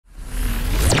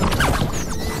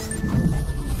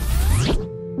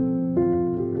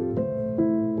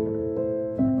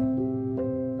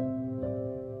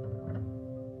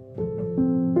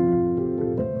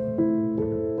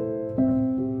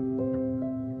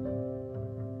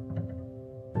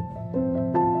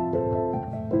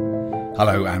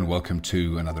Hello and welcome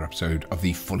to another episode of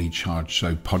the Fully Charged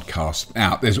Show podcast.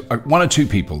 Now, there's one or two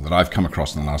people that I've come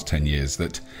across in the last 10 years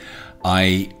that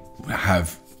I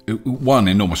have, one,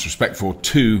 enormous respect for,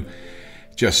 two,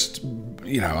 just,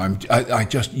 I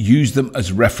just use them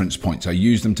as reference points. I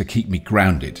use them to keep me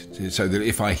grounded so that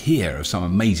if I hear of some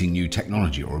amazing new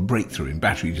technology or a breakthrough in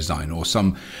battery design or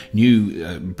some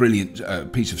new brilliant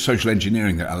piece of social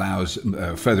engineering that allows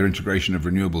further integration of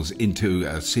renewables into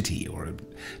a city or a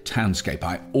townscape,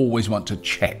 I always want to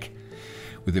check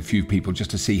with a few people just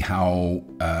to see how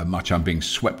much I'm being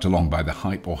swept along by the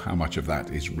hype or how much of that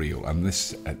is real. And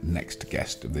this next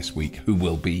guest of this week, who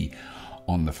will be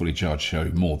on the Fully Charged Show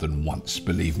more than once,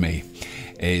 believe me,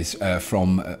 is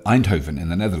from Eindhoven in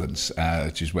the Netherlands,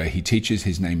 which is where he teaches.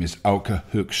 His name is Auke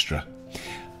Hoekstra.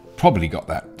 Probably got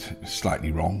that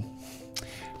slightly wrong,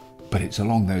 but it's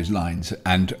along those lines.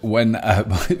 And when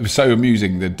it was so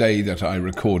amusing, the day that I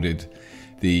recorded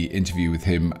the interview with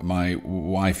him, my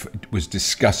wife was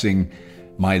discussing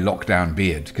my lockdown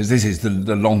beard, because this is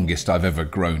the longest I've ever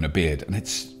grown a beard, and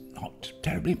it's not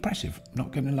terribly impressive,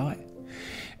 not going to lie.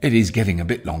 It is getting a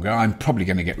bit longer. I'm probably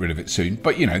going to get rid of it soon.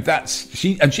 But,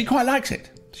 she quite likes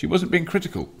it. She wasn't being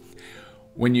critical.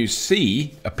 When you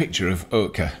see a picture of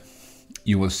Auke,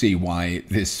 you will see why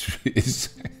this is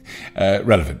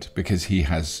relevant, because he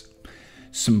has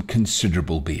some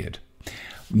considerable beard.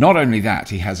 Not only that,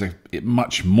 he has a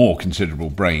much more considerable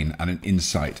brain and an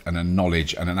insight and a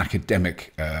knowledge and an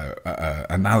academic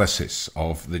analysis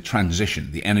of the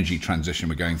transition, the energy transition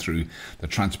we're going through, the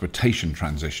transportation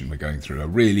transition we're going through. A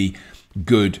really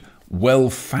good,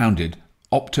 well-founded,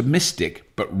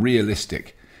 optimistic but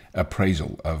realistic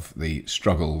appraisal of the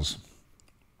struggles,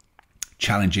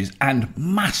 challenges and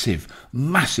massive,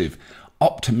 massive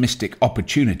optimistic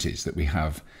opportunities that we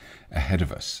have ahead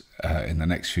of us in the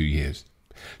next few years.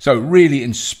 So really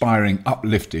inspiring,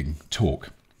 uplifting talk,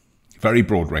 very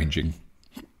broad-ranging.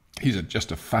 He's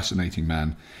just a fascinating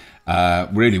man.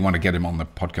 Really want to get him on the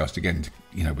podcast again,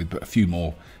 with a few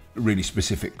more really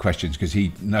specific questions, because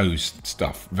he knows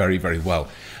stuff very, very well.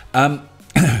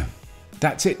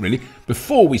 That's it, really.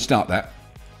 Before we start that,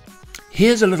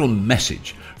 here's a little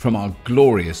message from our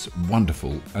glorious,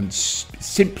 wonderful, and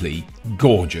simply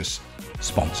gorgeous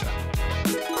sponsor.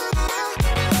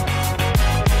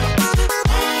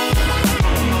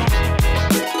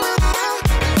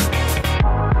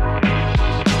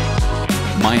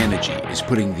 My Energy is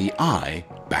putting the I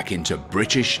back into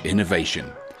British innovation.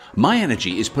 My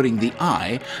Energy is putting the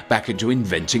I back into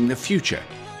inventing the future.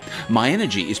 My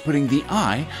Energy is putting the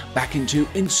I back into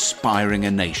inspiring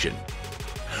a nation.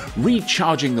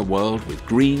 Recharging the world with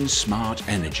green, smart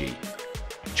energy.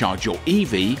 Charge your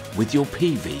EV with your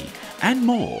PV and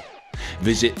more.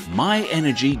 Visit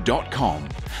myenergy.com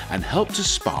and help to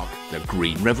spark the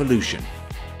green revolution.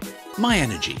 My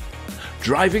Energy,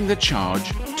 driving the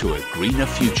charge to a greener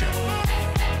future.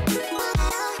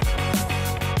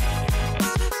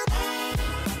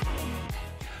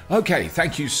 Okay,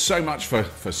 thank you so much for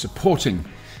supporting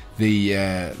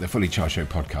the Fully Charged Show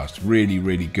podcast. Really,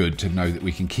 really good to know that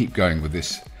we can keep going with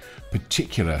this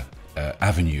particular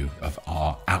avenue of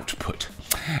our output.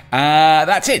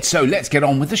 That's it. So let's get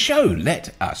on with the show.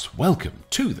 Let us welcome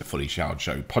to the Fully Charged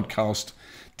Show podcast.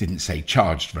 Didn't say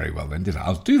charged very well then, did I?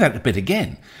 I'll do that a bit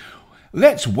again.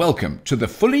 Let's welcome to the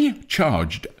Fully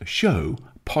Charged Show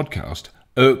podcast,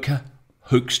 Auke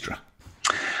Hoekstra.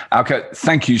 Auke,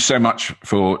 thank you so much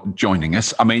for joining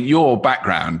us. I mean, your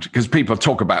background, because people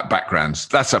talk about backgrounds,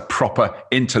 that's a proper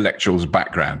intellectual's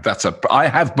background. I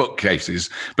have bookcases,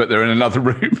 but they're in another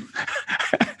room.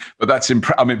 But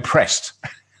I'm impressed.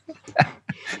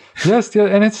 Yes, yeah,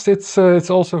 and it's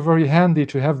also very handy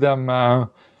to have them. Near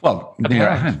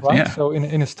at hand, right? Yeah. So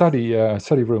in a study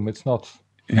room, it's not.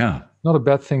 Yeah. Not a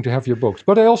bad thing to have your books,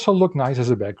 but they also look nice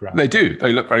as a background. They do.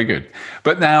 They look very good.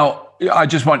 But now I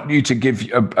just want you to give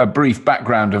a brief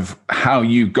background of how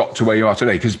you got to where you are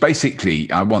today, because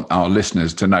basically I want our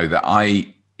listeners to know that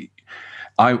I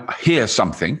hear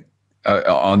something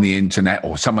on the internet,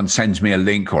 or someone sends me a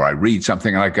link, or I read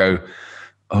something and I go,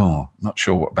 oh, not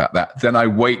sure about that. Then I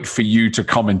wait for you to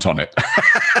comment on it.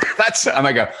 And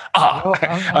I go,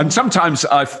 and sometimes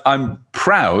I'm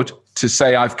proud to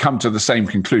say I've come to the same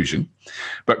conclusion,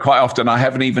 but quite often I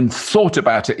haven't even thought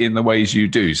about it in the ways you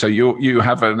do. So you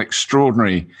have an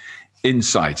extraordinary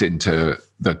insight into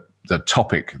the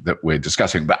topic that we're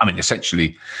discussing. But I mean,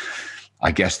 essentially,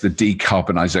 I guess the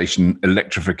decarbonisation,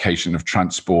 electrification of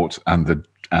transport, and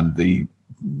the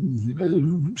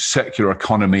circular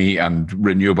economy and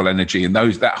renewable energy, and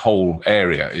that whole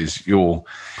area is your.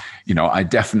 I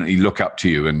definitely look up to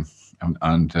you and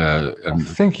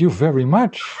thank you very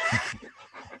much.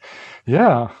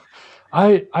 Yeah.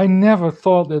 I never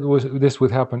thought that this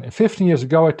would happen. 15 years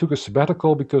ago, I took a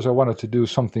sabbatical because I wanted to do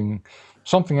something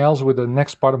else with the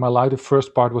next part of my life. The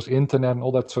first part was internet and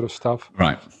all that sort of stuff.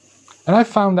 Right. And I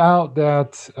found out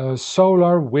that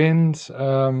solar, wind,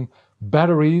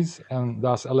 batteries, and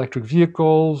thus electric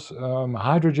vehicles,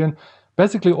 hydrogen,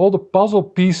 basically all the puzzle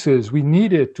pieces we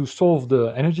needed to solve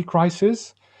the energy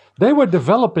crisis, they were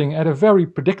developing at a very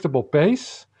predictable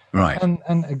pace Right.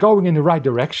 and going in the right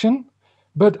direction.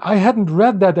 But I hadn't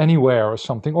read that anywhere or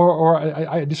something, or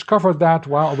I discovered that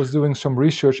while I was doing some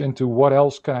research into what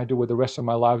else can I do with the rest of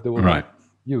my life that will Right. have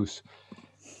use.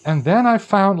 And then I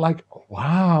found like,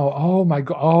 wow, oh my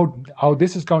God, oh,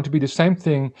 this is going to be the same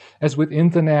thing as with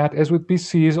internet, as with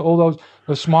PCs, all those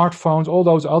smartphones, all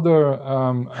those other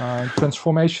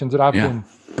transformations that I've Yeah. been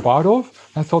part of.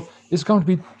 I thought it's going to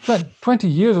be 20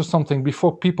 years or something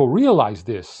before people realize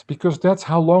this, because that's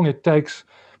how long it takes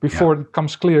before it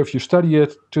becomes clear if you study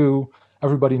it to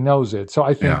everybody knows it. So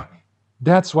I think Yeah.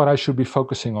 that's what I should be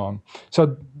focusing on.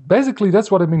 So basically, that's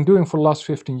what I've been doing for the last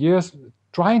 15 years,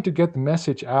 trying to get the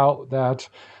message out that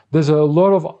there's a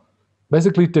lot of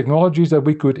basically technologies that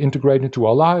we could integrate into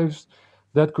our lives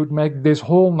that could make this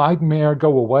whole nightmare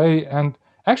go away and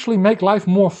actually make life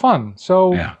more fun.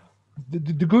 So Yeah.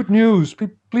 the good news,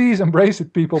 please embrace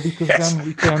it, people, because Yes. then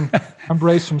we can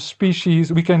embrace some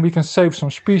species. We can save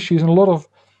some species, and a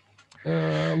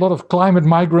lot of climate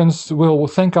migrants will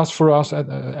thank us for us.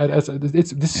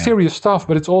 It's this serious stuff,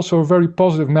 but it's also a very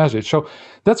positive message. So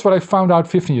that's what I found out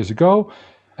 15 years ago.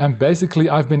 And basically,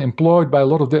 I've been employed by a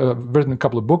lot of, written a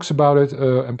couple of books about it,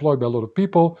 employed by a lot of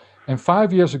people. And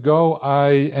 5 years ago,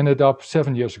 I ended up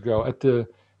 7 years ago at the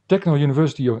Technical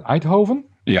University of Eindhoven.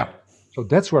 Yeah. So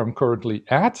that's where I'm currently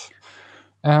at.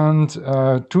 And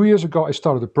 2 years ago, I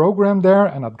started a program there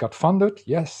and I got funded.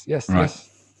 Yes. Right.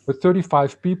 With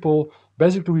 35 people,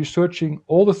 basically researching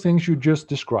all the things you just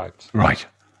described. Right.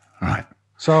 Right.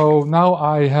 So now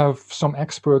I have some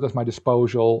expert at my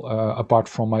disposal, apart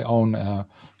from my own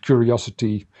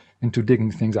curiosity into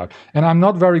digging things out. And I'm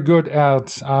not very good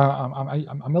at.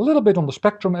 I'm a little bit on the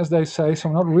spectrum, as they say. So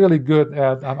I'm not really good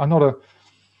at. I'm not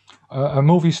a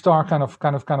movie star kind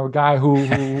of guy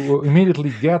who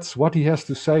immediately gets what he has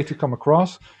to say to come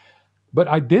across. But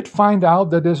I did find out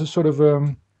that there's a sort of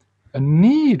a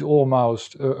need,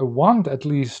 almost a want, at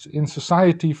least in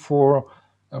society, for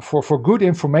good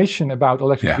information about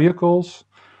electric vehicles,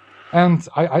 and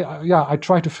I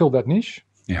try to fill that niche.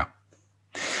 Yeah.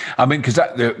 I mean, because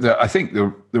I think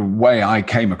the way I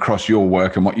came across your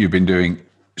work and what you've been doing,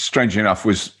 strangely enough,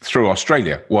 was through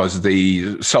Australia, was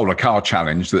the solar car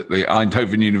challenge that the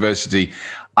Eindhoven University.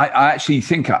 I actually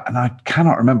think, and I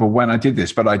cannot remember when I did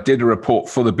this, but I did a report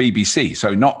for the BBC,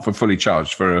 so not for Fully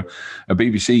Charged, for a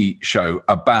BBC show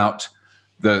about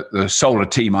the solar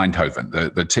team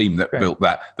Eindhoven, the team that built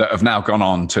that have now gone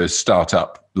on to start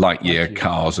up Lightyear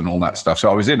cars and all that stuff. So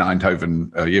I was in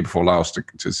Eindhoven a year before last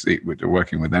to see,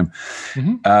 working with them.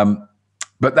 Mm-hmm.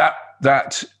 But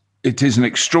that it is an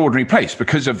extraordinary place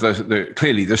because of the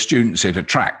clearly the students it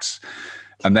attracts,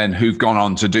 and then who've gone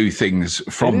on to do things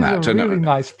from that. It's a really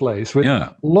nice place with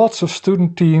lots of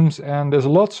student teams, and there's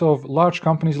lots of large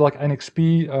companies like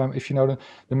NXP. If you know them,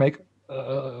 they make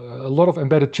a lot of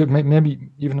embedded chips, maybe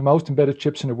even the most embedded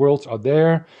chips in the world are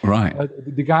there. Right.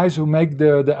 The guys who make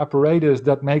the apparatus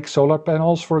that make solar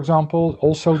panels, for example,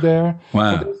 also there.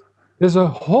 Wow. So there's a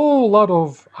whole lot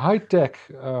of high tech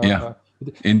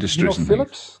industries and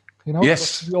Philips.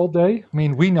 Yes. The old day. I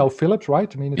mean, we know Philips,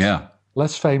 right? I mean, it's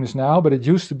less famous now, but it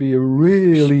used to be a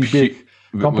really big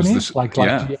company, like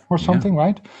GM or something,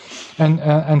 right?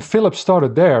 And Philips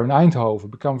started there in Eindhoven,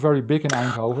 become very big in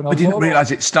Eindhoven. I didn't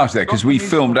realize it started there because we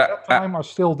filmed at that time are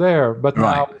still there, but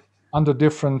now under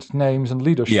different names and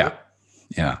leadership.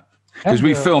 Yeah. Because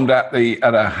we filmed at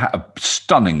a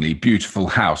stunningly beautiful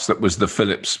house that was the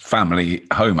Philips family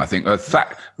home. I think a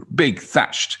big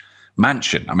thatched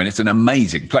mansion. I mean, it's an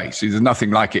amazing place. There's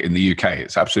nothing like it in the UK.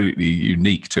 It's absolutely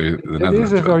unique to the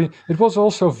Netherlands. It was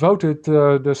also voted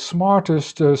the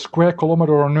smartest square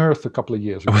kilometer on Earth a couple of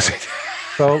years ago. Was it?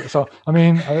 So I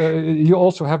mean, you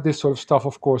also have this sort of stuff,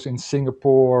 of course, in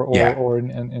Singapore or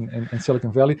in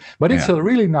Silicon Valley. But it's a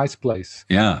really nice place.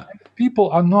 Yeah. And people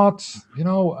are not,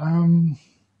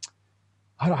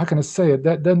 how can I say it?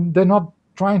 They're not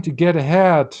trying to get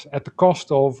ahead at the cost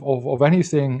of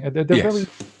anything. They're very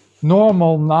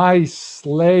normal, nice,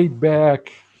 laid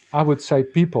back, I would say,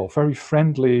 people, very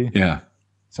friendly. Yeah.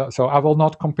 So I will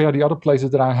not compare the other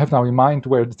places that I have now in mind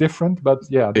where it's different, but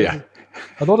a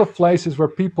lot of places where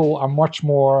people are much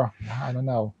more, I don't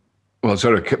know, Well,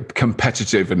 sort of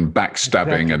competitive and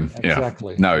backstabbing, and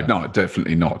exactly. No,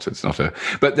 definitely not. It's not a.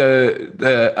 But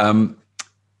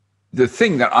the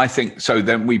thing that I think, so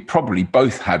then we probably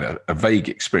both had a vague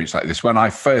experience like this. When I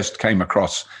first came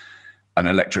across an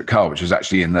electric car, which was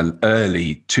actually in the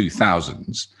early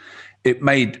 2000s,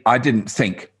 I didn't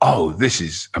think, oh, this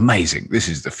is amazing, this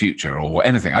is the future or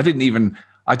anything. I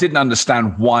didn't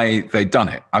understand why they'd done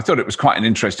it. I thought it was quite an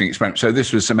interesting experiment. So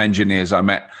this was some engineers I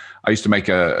met. I used to make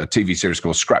a TV series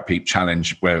called Scrap Heap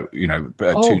Challenge, where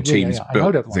two teams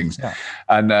built things. Yeah.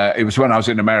 And it was when I was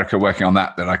in America working on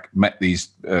that I met these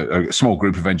a small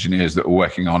group of engineers that were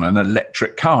working on an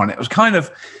electric car, and it was kind of,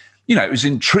 it was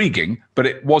intriguing, but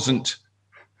it wasn't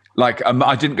like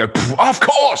I didn't go, of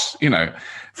course,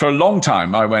 For a long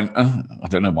time, I went, oh, I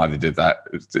don't know why they did that.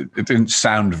 It didn't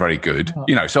sound very good,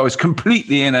 So I was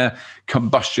completely in a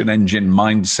combustion engine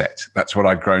mindset. That's what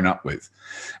I'd grown up with.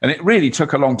 And it really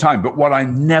took a long time. But what I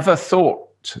never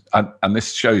thought, and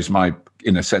this shows my,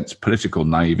 in a sense, political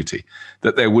naivety,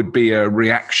 that there would be a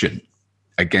reaction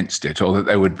against it, or that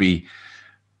there would be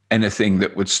anything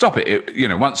that would stop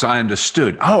it. Once I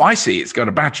understood, oh, I see, it's got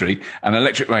a battery, an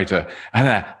electric motor,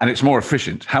 and it's more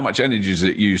efficient. How much energy does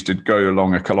it use to go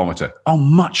along a kilometre? Oh,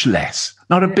 much less.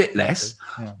 Not a bit less,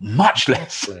 much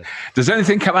less. Does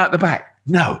anything come out the back?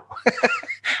 No.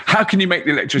 How can you make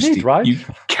the electricity? Neat, right? You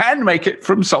can make it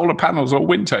from solar panels or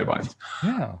wind turbines.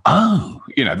 Yeah. Oh,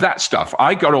 that stuff.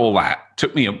 I got all that.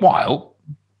 Took me a while.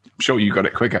 I'm sure you got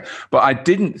it quicker. But I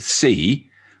didn't see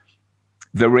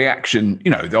the reaction,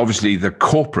 obviously the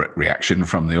corporate reaction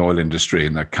from the oil industry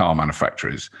and the car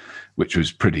manufacturers, which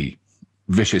was pretty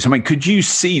vicious. I mean, could you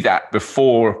see that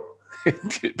before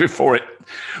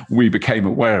we became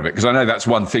aware of it? Because I know that's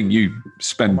one thing you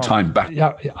spend time back.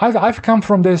 Yeah, I've come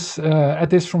from this at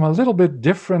this from a little bit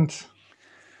different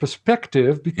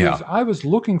perspective, because I was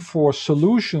looking for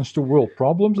solutions to world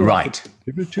problems, right?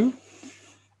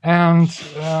 And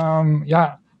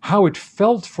how it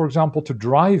felt, for example, to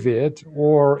drive it,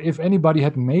 or if anybody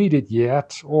had made it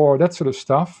yet, or that sort of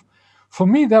stuff. For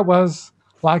me, that was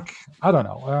like, I don't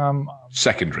know.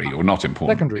 Secondary or not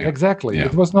important. Secondary, exactly. Yeah.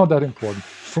 It was not that important.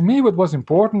 For me, what was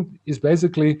important is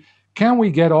basically, can we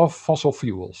get off fossil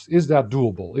fuels? Is that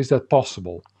doable? Is that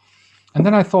possible? And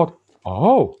then I thought,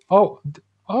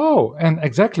 and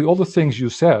exactly all the things you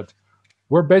said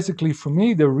were basically, for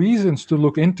me, the reasons to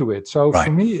look into it. So for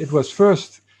me, it was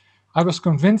first, I was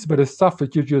convinced by the stuff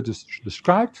that you just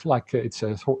described, like it's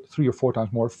 3 or 4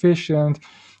 times more efficient,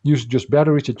 use just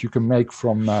batteries that you can make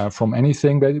from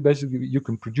anything. Basically, you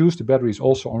can produce the batteries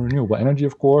also on renewable energy,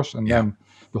 of course, and then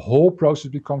the whole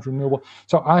process becomes renewable.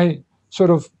 So I sort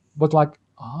of was like,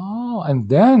 and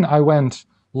then I went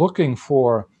looking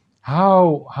for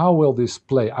how will this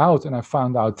play out, and I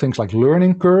found out things like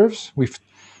learning curves.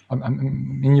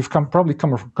 You've probably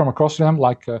come across them,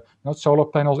 like not solar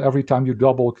panels. Every time you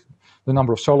double the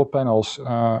number of solar panels,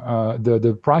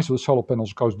 the price of the solar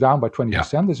panels goes down by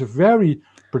 20%. There's a very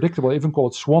predictable, even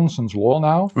called Swanson's law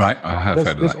now. Right, I have heard of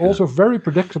that. There's also very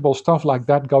predictable stuff like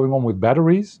that going on with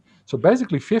batteries. So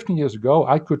basically, 15 years ago,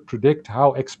 I could predict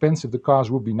how expensive the cars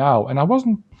would be now, and I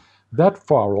wasn't that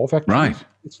far off, actually. Right.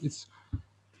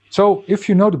 So if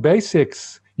you know the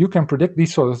basics, you can predict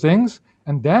these sort of things.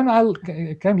 And then I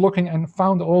came looking and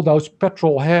found all those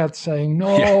petrol heads saying,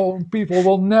 "No, people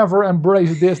will never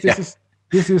embrace this.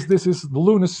 This is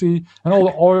lunacy," and all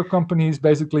the oil companies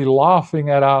basically laughing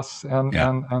at us. And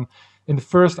in the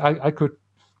first, I could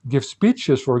give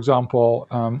speeches, for example,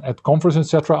 at conferences,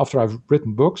 etc. After I've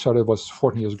written books, so that was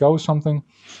 14 years ago or something.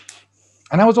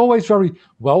 And I was always very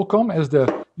welcome as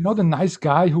the nice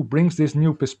guy who brings this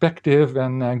new perspective,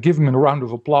 and give him a round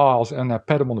of applause and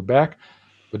pat him on the back.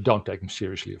 But don't take them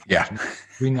seriously, of course.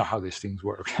 We know how these things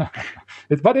work.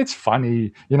 But it's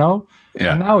funny,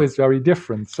 And now it's very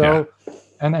different. So,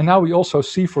 and now we also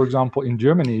see, for example, in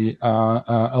Germany,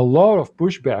 a lot of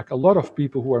pushback, a lot of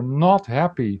people who are not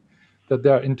happy that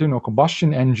their internal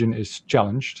combustion engine is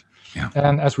challenged. Yeah.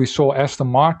 And as we saw, Aston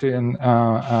Martin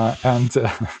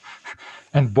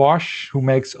and Bosch, who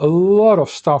makes a lot of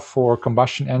stuff for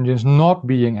combustion engines, not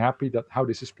being happy that how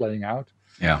this is playing out.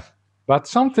 Yeah. But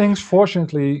some things,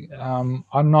 fortunately,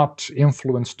 are not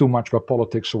influenced too much by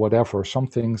politics or whatever. Some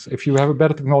things, if you have a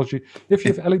better technology, if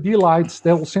you have LED lights,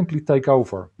 they will simply take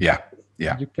over. Yeah.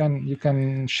 You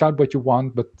can shout what you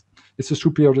want, but it's a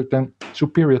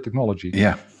superior technology.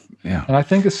 Yeah. And I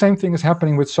think the same thing is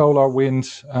happening with solar,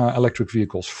 wind, electric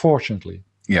vehicles. Fortunately.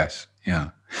 Yes. Yeah.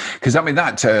 Because I mean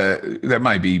there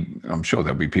may be, I'm sure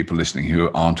there'll be people listening who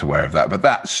aren't aware of that, but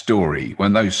that story,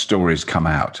 when those stories come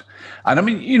out, and I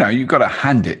mean, you've got to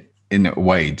hand it in a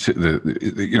way, to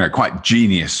the quite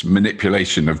genius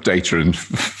manipulation of data and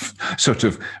sort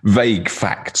of vague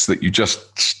facts that you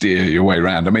just steer your way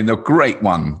around. I mean, the great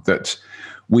one that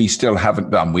we still haven't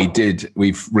done,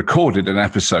 we've recorded an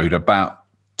episode about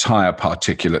tire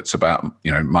particulates, about,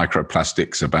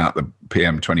 microplastics, about the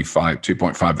PM25,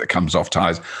 2.5 that comes off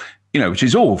tires, which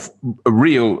is all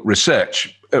real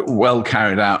research, well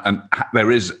carried out. And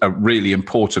there is a really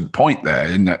important point there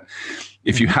in that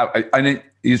if you have,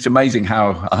 it's amazing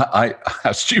how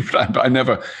stupid I am, but I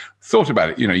never thought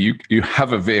about it. You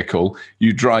have a vehicle,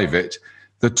 you drive it,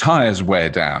 the tires wear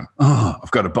down. Oh,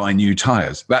 I've got to buy new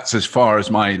tires. That's as far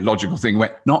as my logical thing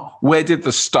went. Not where did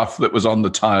the stuff that was on the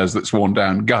tires that's worn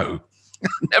down go?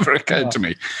 Never occurred to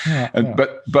me.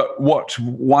 But what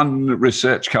one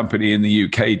research company in the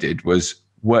UK did was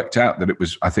worked out that it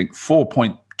was, I think,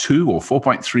 4.2 or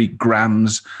 4.3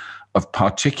 grams of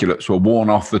particulates were worn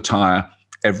off the tire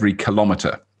every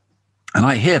kilometre. And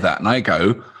I hear that and I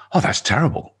go, oh, that's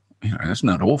terrible. That's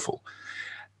not awful.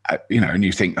 And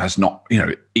you think that's not,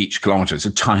 each kilometre is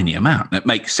a tiny amount. It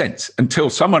makes sense until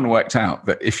someone worked out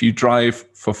that if you drive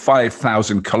for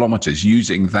 5,000 kilometres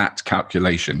using that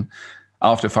calculation,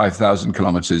 after 5,000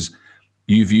 kilometres,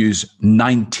 you've used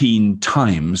 19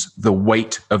 times the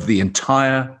weight of the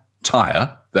entire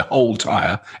tyre, the whole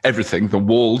tyre, everything, the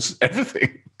walls,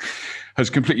 everything has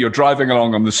completely, you're driving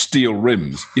along on the steel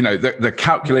rims. The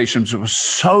calculations were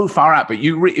so far out, but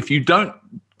if you don't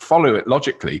follow it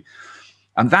logically,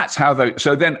 and that's how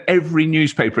so then every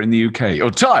newspaper in the UK,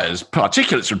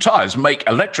 particulates from tires make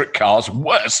electric cars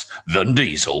worse than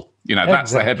diesel.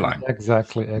 That's the headline.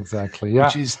 Exactly. Yeah.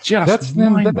 Which is just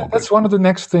mind-boggling. That's one of the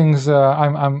next things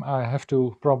I have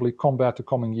to probably combat the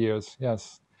coming years.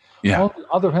 Yes. Yeah. On the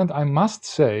other hand, I must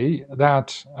say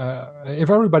that if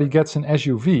everybody gets an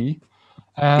SUV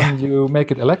and you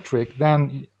make it electric,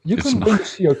 then you can bring the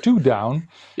CO2 down,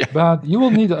 but you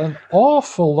will need an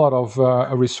awful lot of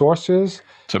resources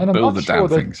to build the damn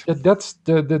things. That's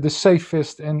the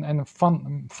safest and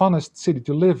funnest city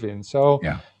to live in. So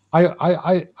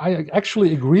I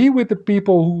actually agree with the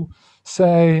people who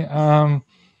say,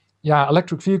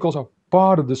 electric vehicles are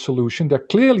part of the solution. They're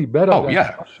clearly better than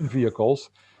combustion vehicles.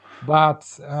 But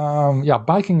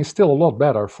biking is still a lot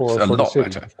better for the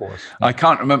city, of course. I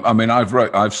can't remember. I mean,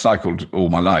 I've cycled all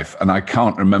my life, and I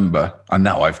can't remember. I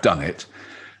know I've done it,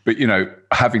 but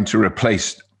having to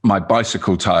replace my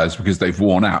bicycle tires because they've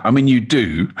worn out. I mean, you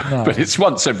do, but it's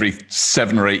once every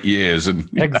 7 or 8 years, and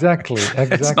exactly.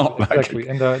 It's not exactly.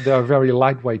 And they're very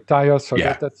lightweight tires, so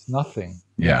that's nothing.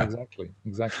 Yeah, exactly.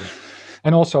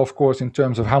 And also, of course, in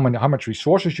terms of how much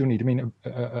resources you need. I mean,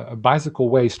 a bicycle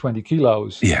weighs 20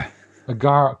 kilos. Yeah. A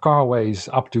car weighs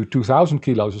up to 2,000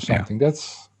 kilos or something.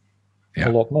 That's a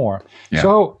lot more. Yeah.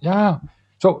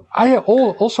 So I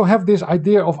also have this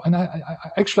idea of, and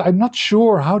I'm not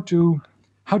sure how to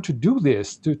do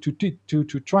this, to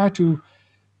try to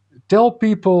tell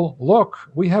people, look,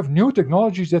 we have new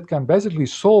technologies that can basically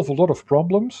solve a lot of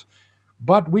problems,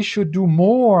 but we should do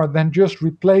more than just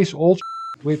replace old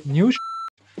with new.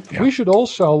 We should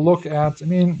also look at, I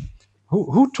mean,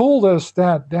 who told us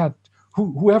that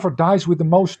whoever dies with the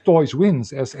most toys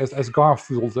wins, as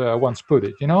Garfield once put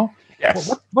it,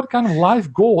 Yes. What kind of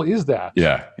life goal is that?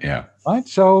 Yeah. Right?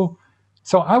 So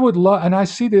I would love, and I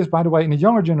see this, by the way, in the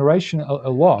younger generation a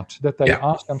lot, that they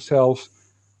ask themselves,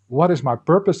 what is my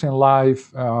purpose in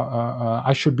life?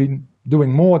 I should be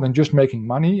doing more than just making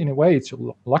money. In a way, it's a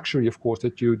luxury, of course,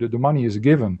 that the money is a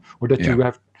given, or that you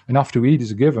have enough to eat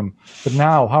is a given. But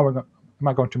now, how am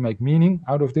I going to make meaning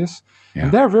out of this? Yeah.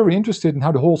 And they're very interested in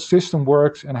how the whole system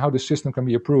works and how the system can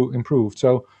be improved.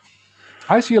 So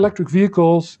I see electric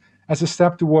vehicles as a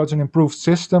step towards an improved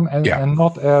system and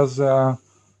not as, as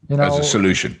a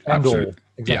solution. Absolutely.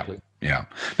 Exactly. Yeah.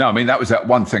 No, I mean, that was that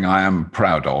one thing I am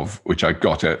proud of, which I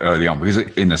got early on, because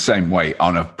in the same way,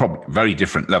 on a probably very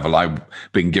different level, I've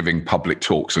been giving public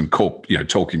talks and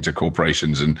talking to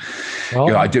corporations, and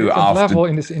I do after level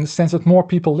in the sense that more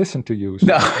people listen to you. So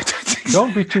no, I don't think so.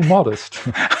 Don't be too modest.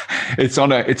 It's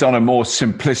on a more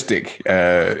simplistic,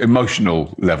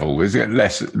 emotional level. Is it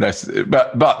less?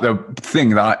 But the thing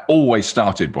that I always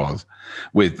started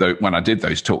with when I did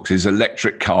those talks is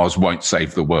electric cars won't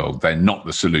save the world. They're not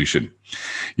the solution.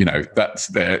 That's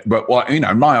there. But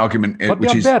my argument,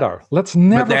 which is better. Let's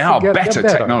never. But they are better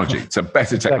technology. It's a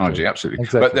better technology, absolutely.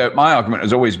 Exactly. But my argument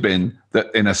has always been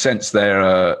that, in a sense, they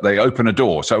open a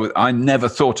door. So I never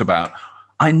thought about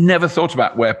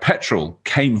where petrol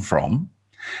came from,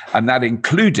 and that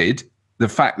included the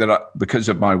fact that because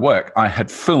of my work, I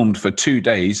had filmed for 2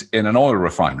 days in an oil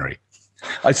refinery.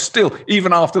 I still,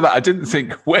 even after that, I didn't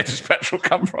think, where does petrol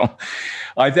come from?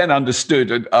 I then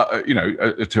understood, at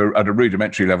a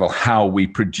rudimentary level, how we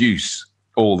produce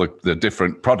all the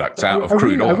different products out of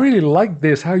crude oil. I really like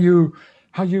this, how you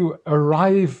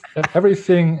arrive at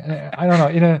everything. I don't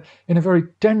know, in a very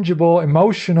tangible,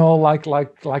 emotional,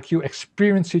 like you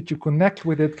experience it, you connect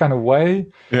with it kind of way.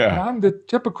 Yeah. And I'm the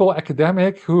typical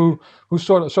academic who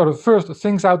sort of first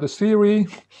thinks out the theory,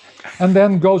 and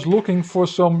then goes looking for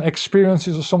some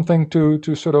experiences or something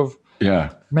to sort of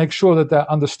make sure that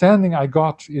the understanding I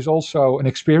got is also an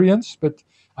experience. But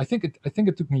I think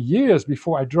it took me years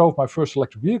before I drove my first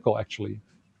electric vehicle, actually.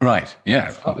 Right.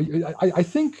 Yeah. I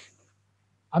think,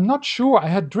 I'm not sure I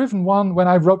had driven one when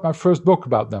I wrote my first book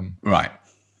about them. Right.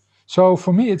 So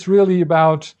for me, it's really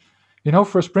about,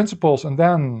 first principles and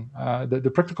then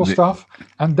the practical stuff.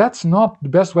 And that's not the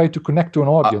best way to connect to an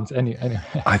audience.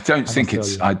 I don't think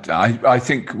it's, I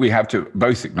think we have to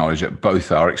both acknowledge that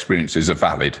both our experiences are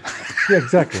valid. Yeah,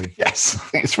 exactly. Yes, I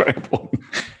think it's very important.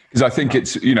 Because I think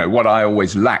it's, what I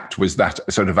always lacked was that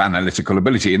sort of analytical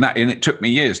ability. And it took me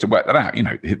years to work that out.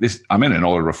 I'm in an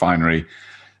oil refinery.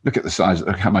 Look at the size,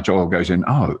 look how much oil goes in.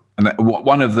 Oh, and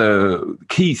one of the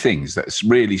key things that's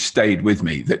really stayed with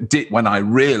me when I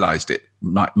realized it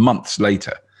like months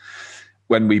later,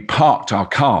 when we parked our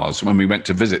cars, when we went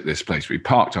to visit this place, we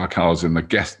parked our cars in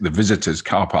the visitors'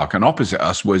 car park, and opposite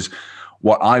us was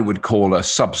what I would call a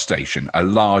substation, a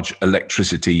large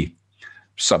electricity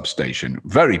substation,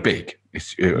 very big.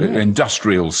 It's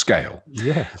industrial scale.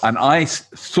 Yes. And I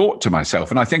thought to myself,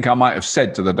 and I think I might have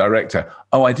said to the director,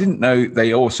 I didn't know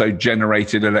they also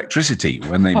generated electricity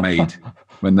when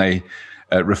they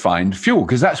refined fuel,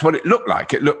 because that's what it looked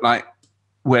like. It looked like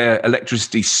where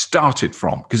electricity started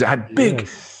from, because it had big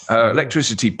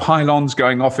electricity pylons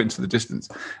going off into the distance.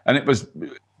 And it was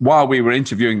while we were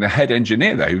interviewing the head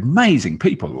engineer there, amazing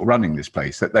people running this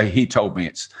place, that he told me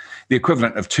it's the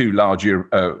equivalent of two large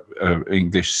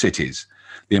English cities,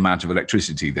 the amount of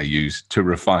electricity they use to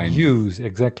refine.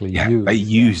 Exactly. Yeah, they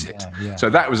use it. Yeah. So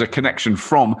that was a connection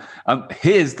from,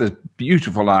 here's the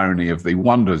beautiful irony of the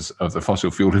wonders of the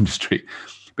fossil fuel industry,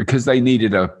 because they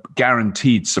needed a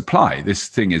guaranteed supply. This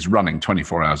thing is running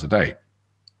 24 hours a day.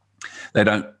 They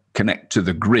don't connect to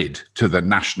the grid, to the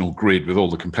national grid with all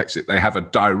the complexity. They have a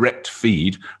direct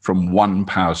feed from one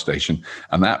power station,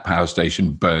 and that power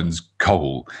station burns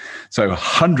coal. So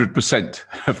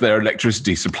 100% of their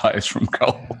electricity supply is from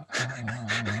coal.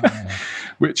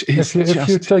 Which is if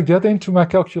you take that into my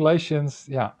calculations,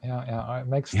 it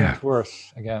makes things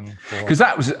worse again. Because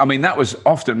that was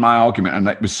often my argument, and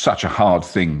it was such a hard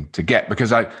thing to get,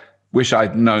 because I wish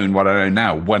I'd known what I know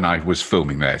now when I was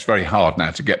filming there. It's very hard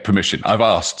now to get permission. I've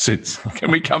asked since,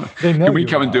 can we come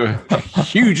and do a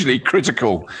hugely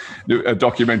critical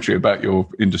documentary about your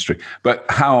industry? But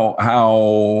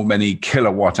how many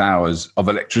kilowatt hours of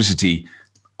electricity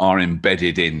are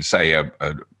embedded in, say, a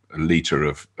litre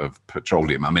of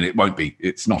petroleum? I mean,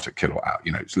 it's not a kilowatt hour,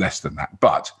 it's less than that.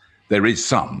 But there is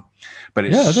some. But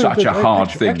it's such a hard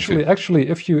thing. Actually,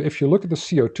 if you look at the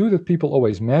CO2 that people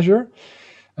always measure,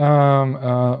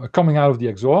 coming out of the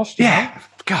exhaust.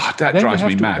 God, that drives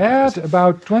me mad. Then you have to add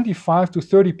about 25 to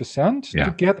 30%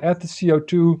 to get at the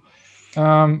CO2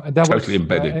 that totally was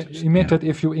embedded, emitted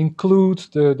if you include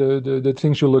the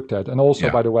things you looked at, and also,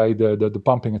 by the way, the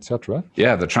pumping, etc.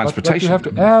 Yeah, the transportation. But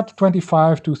you have to add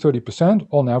 25 to 30%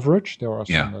 on average. There are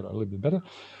some that are a little bit better.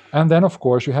 And then, of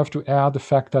course, you have to add the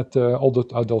fact that all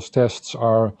those tests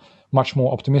are much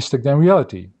more optimistic than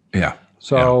reality. Yeah.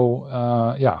 So,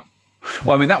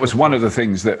 Well, I mean, that was one of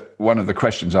the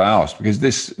questions I asked, because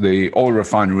the oil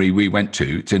refinery we went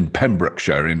to, it's in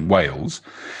Pembrokeshire in Wales.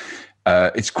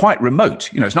 It's quite remote.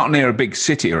 It's not near a big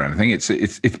city or anything.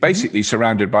 It's basically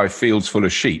surrounded by fields full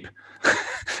of sheep,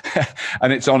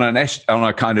 and it's on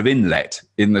a kind of inlet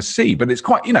in the sea. But it's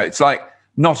quite, it's like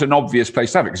not an obvious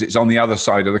place to have it, because it's on the other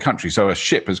side of the country. So a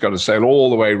ship has got to sail all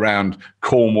the way around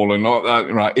Cornwall and all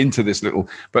that, right into this little.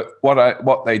 But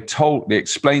what they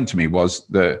explained to me was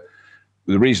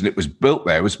the reason it was built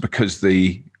there was because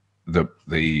the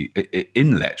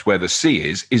inlet where the sea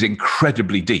is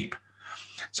incredibly deep.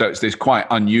 So it's this quite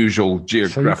unusual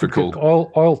geographical.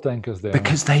 So oil tankers there,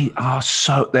 because they are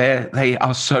so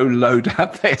low down.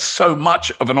 There's so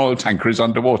much of an oil tanker is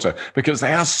underwater because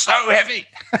they are so heavy.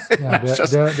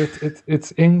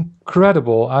 It's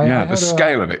incredible. The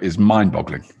scale of it is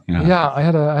mind-boggling. Yeah, I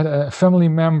had a family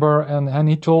member, and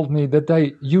he told me that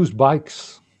they use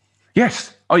bikes.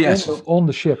 Yes. Oh, yes. On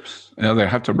the ships. They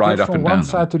have to ride up and down. From one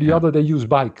side to the other, they use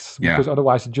bikes, because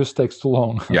otherwise it just takes too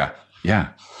long. Yeah.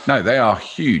 No, they are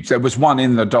huge. There was one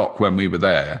in the dock when we were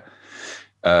there.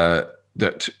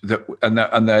 there's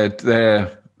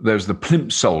the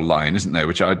Plimsoll line, isn't there?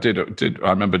 Which I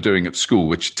remember doing at school,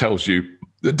 which tells you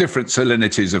the different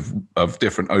salinities of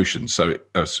different oceans. So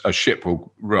a ship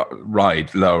will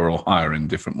ride lower or higher in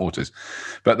different waters.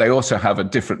 But they also have a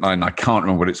different line, I can't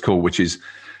remember what it's called, which is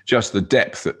just the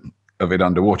depth of it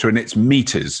underwater. And it's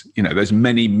meters. There's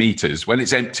many meters. When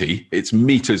it's empty, it's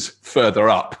meters further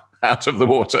up out of the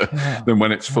water than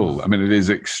when it's full. I mean, it is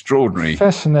extraordinary.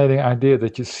 Fascinating idea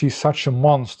that you see such a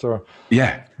monster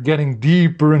getting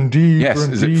deeper and deeper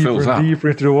and deeper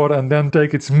into the water, and then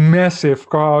take its massive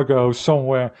cargo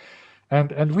somewhere.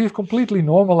 And we've completely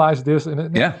normalized this.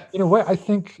 And in a way, I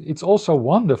think it's also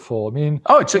wonderful. I mean,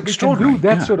 it's extraordinary. We can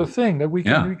do that sort of thing, that we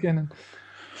can.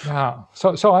 Yeah.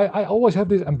 So I always have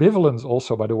this ambivalence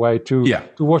also, by the way,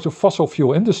 towards the fossil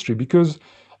fuel industry, because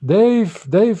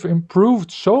they've improved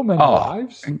so many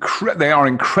lives. They are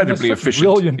incredibly efficient.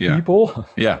 Brilliant people.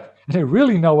 Yeah. And they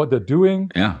really know what they're doing.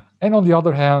 Yeah. And on the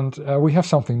other hand, we have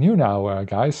something new now,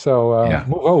 guys. So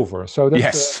move over. So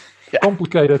that's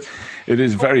complicated. It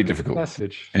is very difficult.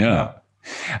 Message. Yeah.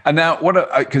 And now,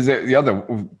 because the other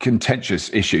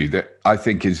contentious issue that I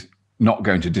think is not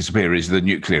going to disappear is the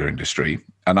nuclear industry,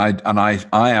 and I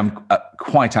am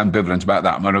quite ambivalent about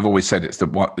that. I mean, I've always said it's the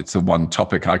one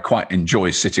topic I quite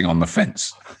enjoy sitting on the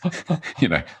fence.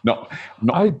 Not.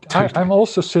 I'm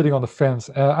also sitting on the fence.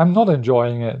 I'm not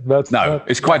enjoying it, but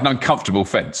it's quite an uncomfortable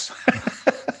fence.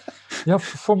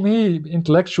 For me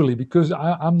intellectually, because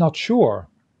I'm not sure.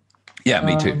 Yeah,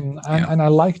 me too. And I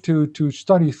like to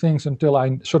study things until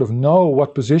I sort of know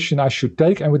what position I should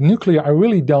take. And with nuclear, I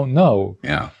really don't know.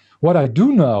 Yeah. What I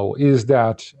do know is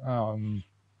that,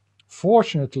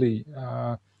 fortunately,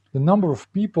 the number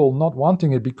of people not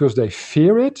wanting it because they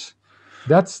fear it,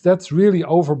 that's really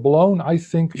overblown, I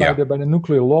think, by the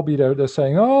nuclear lobby. They're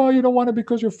saying, oh, you don't want it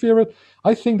because you fear it.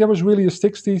 I think there was really a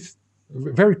 60s,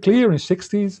 very clear in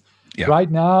 60s. Yeah. Right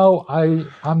now,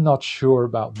 I'm not sure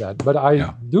about that. But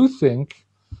I do think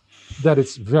that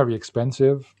it's very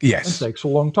expensive and takes a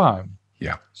long time.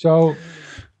 Yeah. So...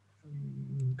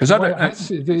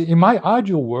 in my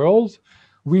ideal world,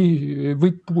 we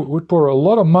would pour a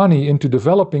lot of money into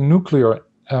developing nuclear,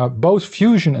 both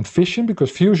fusion and fission,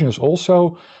 because fusion is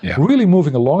also really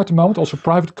moving along at the moment. Also,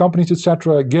 private companies,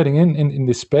 etc., getting in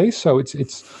this space. So it's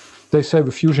they say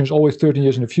the fusion is always 30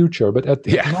 years in the future, but at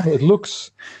the moment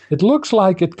it looks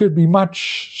like it could be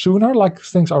much sooner, like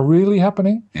things are really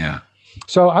happening. Yeah.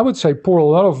 So I would say pour a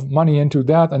lot of money into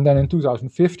that, and then in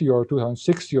 2050 or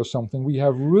 2060 or something, we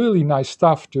have really nice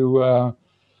stuff to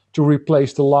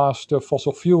replace the last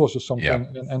fossil fuels or something.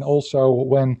 Yeah. And also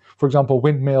when, for example,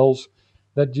 windmills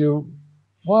that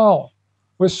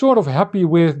we're sort of happy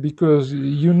with because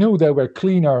you knew they were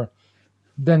cleaner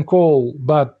than coal,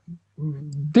 but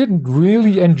didn't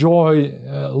really enjoy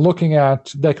looking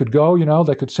at they could go,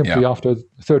 they could simply after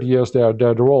 30 years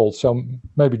they're old, so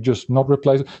maybe just not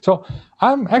replace it. So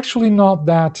I'm actually not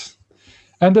that,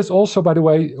 and there's also, by the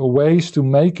way, ways to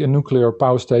make a nuclear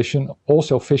power station,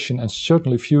 also fission and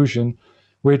certainly fusion,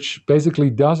 which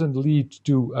basically doesn't lead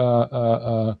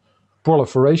to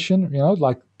proliferation,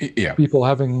 like people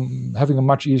having a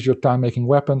much easier time making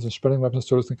weapons and spreading weapons,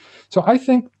 sort of thing. So I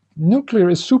think nuclear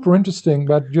is super interesting,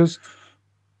 but just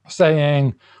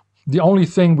saying the only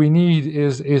thing we need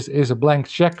is a blank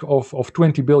check of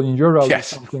 20 billion euros or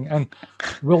something, and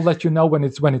we'll let you know when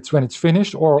it's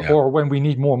finished, or when we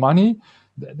need more money.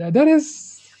 That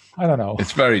is, I don't know. It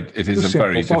is very difficult.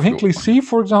 So Hinkley C,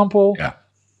 for example,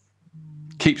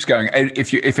 keeps going.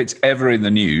 If it's ever in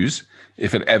the news,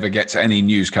 if it ever gets any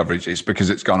news coverage, it's because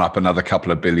it's gone up another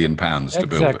couple of £1 billion to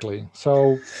build it. Exactly.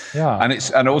 So,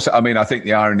 and also, I mean, I think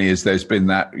the irony is there's been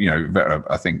that,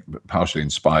 I think partially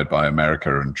inspired by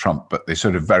America and Trump, but this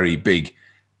sort of very big,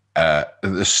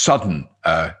 the sudden,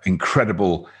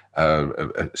 incredible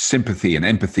sympathy and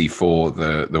empathy for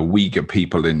the Uyghur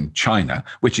people in China,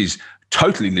 which is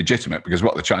totally legitimate because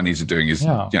what the Chinese are doing is,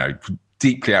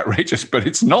 deeply outrageous, but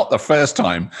it's not the first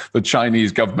time the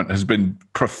Chinese government has been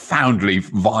profoundly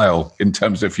vile in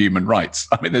terms of human rights.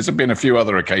 I mean, there's been a few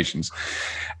other occasions,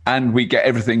 and we get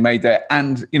everything made there.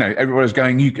 And, everybody's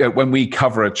going, when we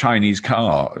cover a Chinese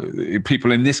car,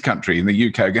 people in this country, in the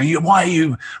UK, are going, why are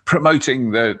you promoting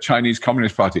the Chinese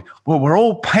Communist Party? Well, we're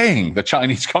all paying the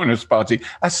Chinese Communist Party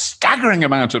a staggering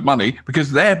amount of money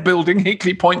because they're building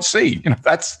Hinkley Point C.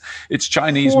 It's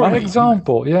Chinese money. For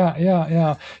example,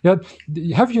 yeah.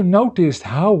 Have you noticed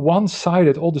how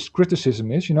one-sided all this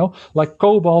criticism is? Like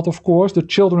cobalt, of course, the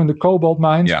children in the cobalt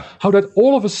mines. Yeah. How that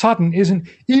all of a sudden is an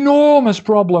enormous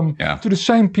problem problem to the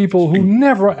same people who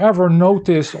never ever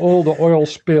noticed all the oil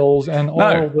spills and all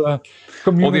the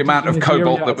community, or the amount of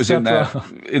cobalt that was in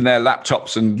their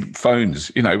laptops and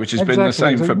phones, which has been the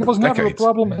same for decades. It was never a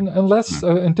problem unless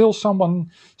until someone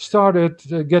started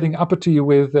getting uppity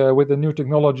with the new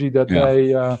technology that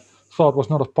they thought was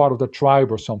not a part of the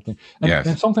tribe or something.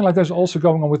 And something like that is also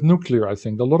going on with nuclear, I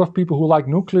think. A lot of people who like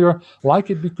nuclear like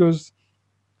it because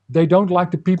they don't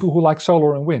like the people who like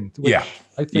solar and wind, which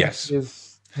I think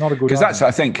is not a good Because that's,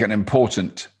 I think, an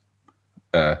important,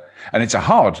 and it's a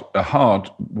hard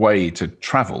way to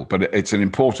travel, but it's an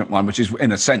important one, which is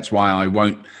in a sense why I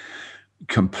won't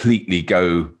completely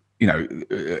go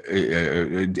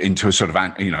into a sort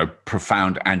of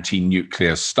profound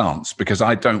anti-nuclear stance, because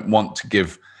I don't want to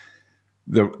give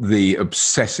the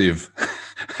obsessive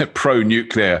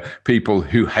pro-nuclear people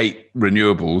who hate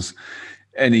renewables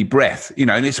any breath,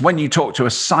 and it's when you talk to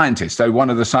a scientist. So one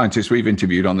of the scientists we've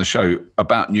interviewed on the show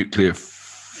about nuclear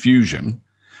fusion,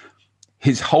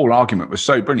 his whole argument was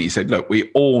so brilliant. He said, look,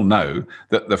 we all know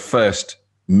that the first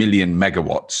 1,000,000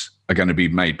 megawatts are going to be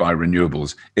made by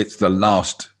renewables. It's the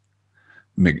last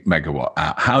megawatt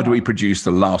hour. How do we produce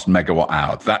the last megawatt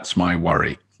hour? That's my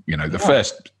worry. The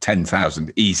first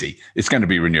 10,000, easy. It's going to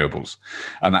be renewables.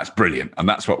 And that's brilliant. And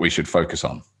that's what we should focus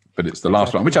on. But it's the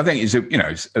last one, which I think is,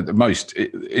 the most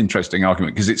interesting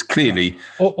argument, because it's clearly...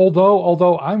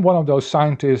 Although I'm one of those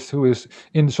scientists who is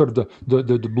in sort of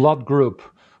the blood group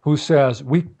who says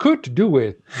we could do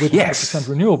it with 100%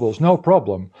 renewables, no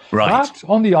problem. Right. But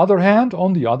on the other hand,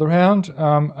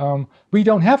 we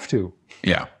don't have to.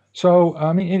 Yeah. So,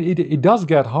 I mean, it does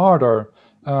get harder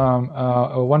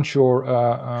once your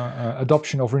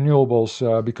adoption of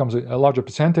renewables becomes a larger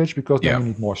percentage, because then you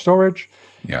need more storage.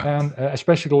 Yeah. And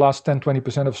especially the last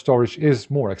 10-20% of storage is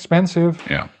more expensive.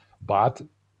 Yeah. But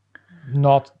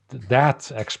not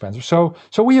that expensive. So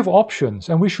we have options,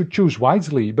 and we should choose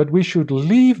wisely, but we should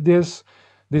leave this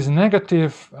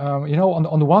negative,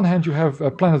 on the one hand you have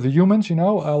Planet of the Humans,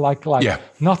 like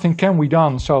nothing can be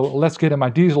done, so let's get in my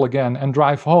diesel again and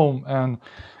drive home, and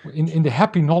in the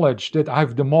happy knowledge that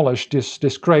I've demolished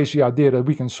this crazy idea that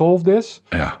we can solve this.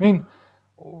 Yeah. I mean,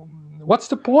 what's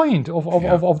the point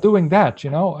of doing that,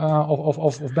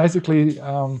 of basically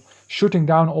shooting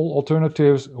down all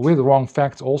alternatives with wrong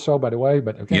facts also, by the way,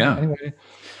 but anyway.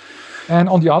 And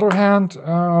on the other hand,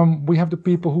 we have the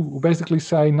people who basically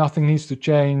say nothing needs to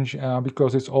change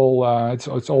because it's all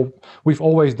we've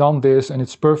always done this and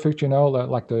it's perfect,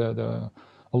 like a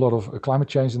lot of climate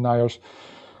change deniers.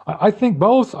 I think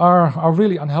both are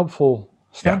really unhelpful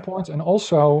standpoints, and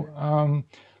also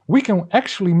we can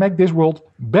actually make this world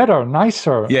better,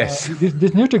 nicer. Yes.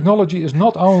 This new technology is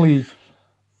not only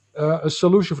a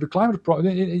solution for the climate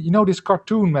problem. This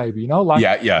cartoon, maybe,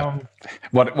 like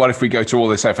what if we go to all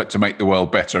this effort to make the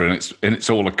world better and it's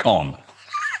all a con?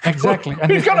 Exactly.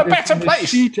 And we've got a better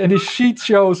place. This sheet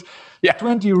shows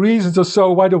 20 reasons or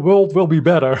so why the world will be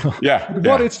better.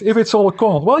 If it's all a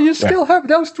con? Well, you still have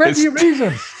those 20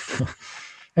 reasons.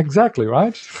 Exactly,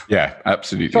 right? Yeah,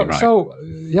 absolutely right. So,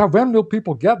 when will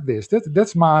people get this?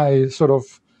 That's my sort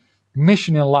of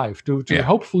mission in life, to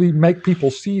hopefully make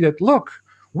people see that, look,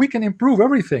 we can improve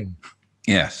everything.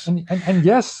 Yes. And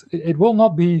yes, it will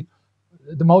not be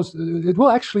the most, it will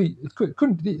actually, it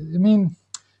couldn't be, I mean,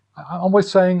 I'm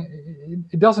always saying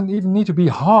it doesn't even need to be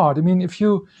hard. I mean, if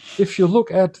you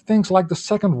look at things like the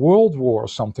Second World War or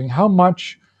something, how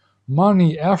much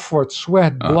money, effort,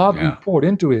 sweat, blood we poured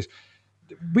into it.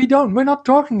 We're not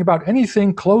talking about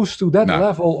anything close to that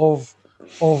level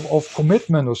of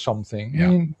commitment or something. Yeah. I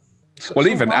mean,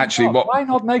 why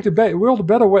not make the world a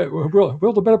better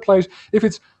world a better place if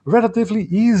it's relatively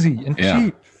easy and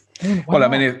cheap?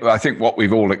 I think what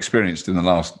we've all experienced in the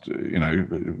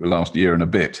last year and a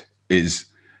bit is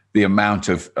the amount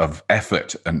of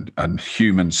effort and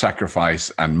human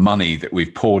sacrifice and money that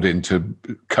we've poured into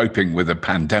coping with a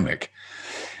pandemic.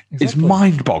 Exactly. Is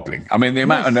mind-boggling. I mean, the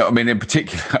amount. In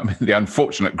particular, the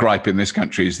unfortunate gripe in this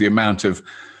country is the amount of.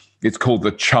 It's called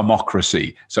the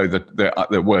chumocracy. So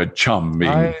the word chum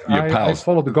meaning your pals. I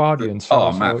follow the Guardian.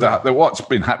 What's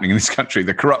been happening in this country,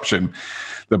 the corruption,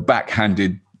 the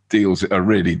backhanded deals are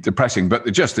really depressing.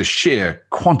 But just the sheer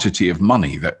quantity of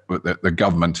money that the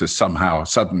government has somehow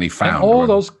suddenly found. And all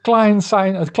those climate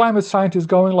scientists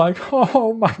going like,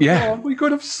 oh my God, we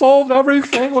could have solved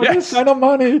everything with this kind of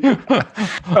money.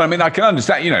 Well, I can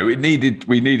understand, we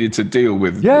needed to deal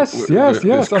with this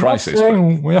crisis.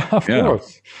 Of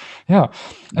course. Yeah.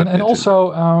 And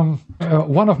also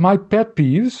one of my pet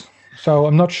peeves, so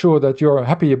I'm not sure that you're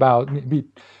happy about me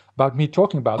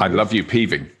talking about I love you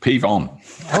peeving. Peeve on.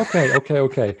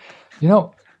 Okay.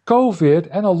 COVID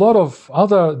and a lot of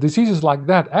other diseases like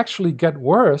that actually get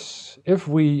worse if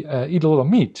we eat a lot of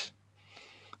meat.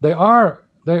 They are.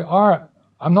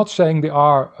 I'm not saying they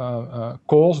are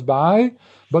caused by,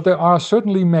 but they are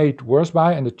certainly made worse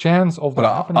by, and the chance of that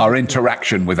happening. Our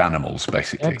interaction with animals,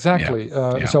 basically. Exactly.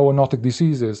 Zoonotic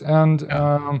diseases, and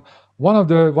one of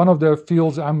the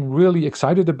fields I'm really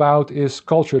excited about is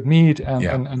cultured meat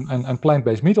and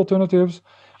plant-based meat alternatives.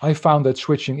 I found that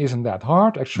switching isn't that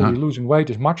hard. Actually, losing weight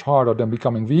is much harder than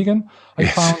becoming vegan. I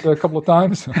found a couple of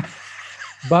times.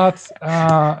 But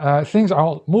things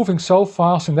are moving so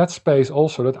fast in that space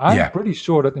also that I'm pretty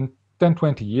sure that in 10,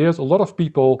 20 years, a lot of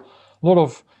people,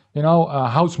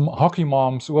 house hockey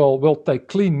moms will take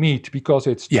clean meat because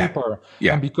it's cheaper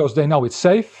and because they know it's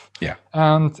safe. Yeah.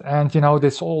 And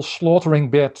this whole slaughtering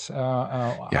bit,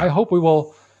 I hope we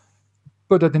will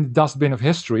put it in the dustbin of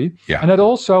history. Yeah. And it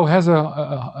also has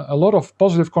a lot of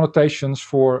positive connotations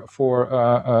for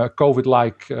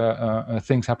COVID-like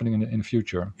things happening in the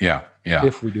future. Yeah.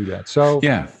 If we do that. So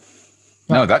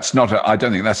no, that's not. I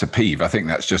don't think that's a peeve. I think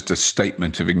that's just a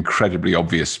statement of incredibly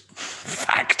obvious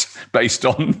fact based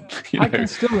on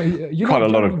quite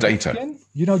a lot of data.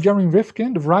 Rifkin, Jeremy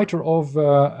Rifkin, the writer of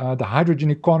the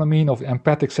Hydrogen Economy of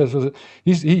Empathic, says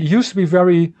he used to be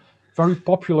very, very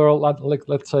popular,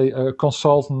 let's say, a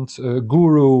consultant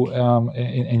guru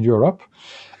in Europe,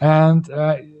 and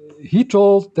he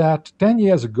told that 10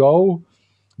 years ago,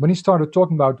 when he started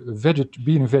talking about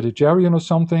being a vegetarian or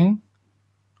something,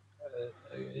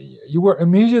 you were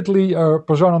immediately a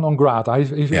persona non grata.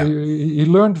 He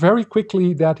learned very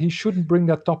quickly that he shouldn't bring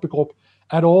that topic up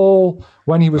at all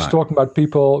when he was talking about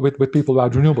people with people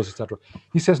about renewables, etc.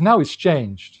 He says now it's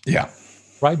changed. Yeah.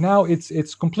 Right now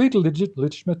it's completely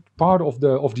legitimate part of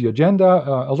the agenda.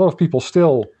 A lot of people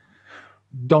still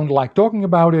don't like talking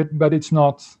about it, but it's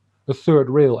not a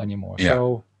third rail anymore. Yeah.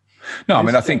 So. No, I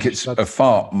mean, I think it's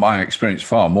my experience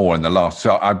far more in the last,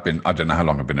 so I don't know how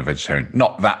long I've been a vegetarian,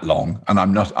 not that long. And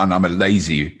I'm a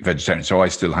lazy vegetarian. So I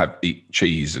still eat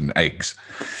cheese and eggs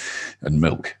and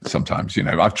milk sometimes,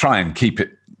 I try and keep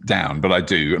it down, but I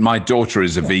do. And my daughter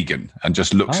is a vegan and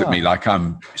just looks at me like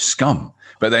I'm scum.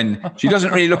 But then she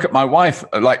doesn't really look at my wife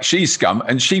like she's scum,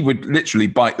 and she would literally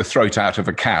bite the throat out of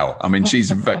a cow. I mean,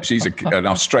 she's an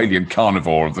Australian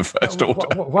carnivore of the first order.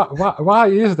 Why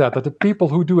is that? That the people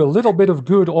who do a little bit of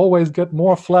good always get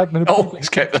more flack than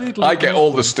the people I get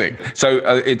all the stick. So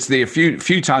it's a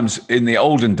few times in the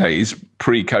olden days,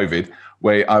 pre-COVID,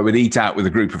 where I would eat out with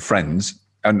a group of friends.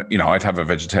 And, I'd have a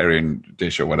vegetarian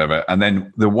dish or whatever. And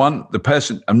then the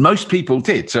person, and most people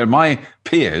did. So my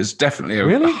peers definitely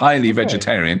are highly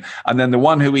vegetarian. And then the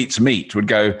one who eats meat would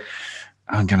go,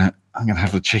 I'm going to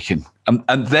have the chicken.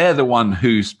 And they're the one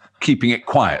who's keeping it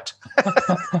quiet.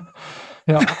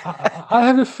 I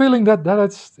have a feeling that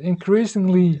it's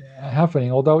increasingly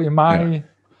happening. Although in my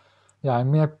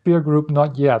peer group,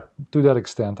 not yet to that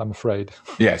extent, I'm afraid.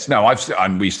 Yes, no,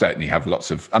 and we certainly have lots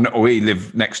of, and we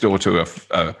live next door to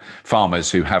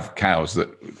farmers who have cows that,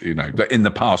 that in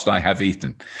the past I have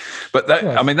eaten. But that,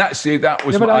 I mean, that was. Yeah,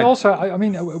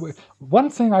 but one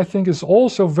thing I think is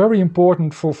also very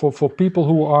important for people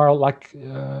who are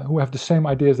who have the same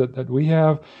ideas that we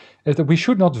have, is that we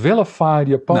should not vilify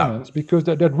the opponents, because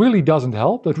that really doesn't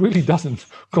help. That really doesn't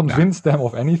convince them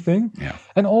of anything. Yeah.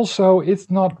 And also,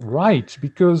 it's not right,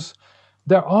 because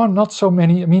there are not so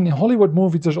many. I mean, in Hollywood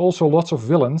movies, there's also lots of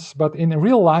villains, but in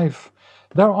real life,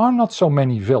 there are not so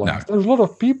many villains. There's a lot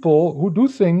of people who do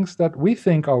things that we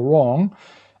think are wrong.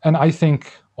 And I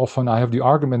think often I have the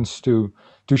arguments to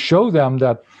show them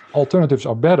that alternatives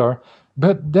are better,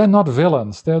 but they're not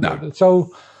villains.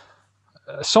 So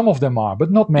some of them are, but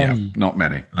not many. Yeah, not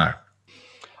many, no.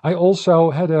 I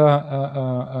also had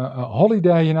a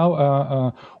holiday,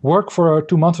 work for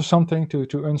 2 months or something to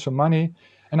earn some money.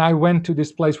 And I went to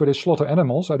this place where they slaughter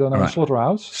animals. I don't know,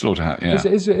 slaughterhouse. Slaughterhouse, yeah.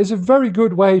 It's a very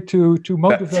good way to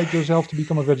motivate yourself to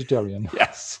become a vegetarian.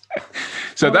 Yes.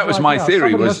 So that was my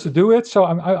theory. Somebody has to do it. So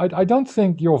I don't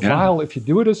think you're vile if you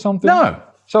do it or something. No.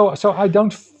 So I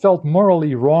don't felt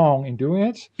morally wrong in doing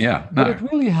it. Yeah. But it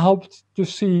really helped to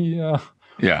see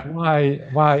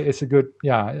why it's a good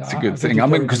it's a good thing. I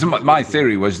mean, because my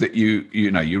theory was that you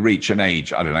reach an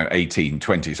age, I don't know, 18,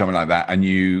 20, something like that, and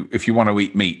if you want to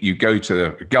eat meat, you go to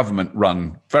the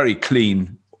government-run, very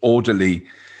clean, orderly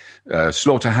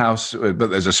slaughterhouse, but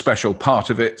there's a special part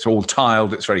of it. It's all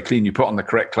tiled. It's very clean. You put on the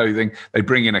correct clothing. They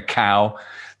bring in a cow.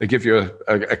 They give you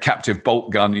a captive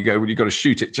bolt gun. You go, well, you've got to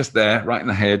shoot it just there, right in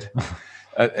the head.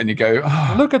 And you go,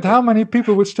 look at how many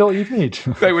people would still eat meat.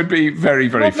 They would be very,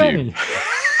 very Not few. Many.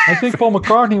 I think Paul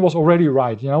McCartney was already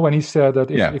right, when he said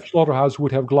that if slaughterhouse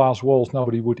would have glass walls,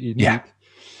 nobody would eat meat.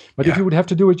 But if you would have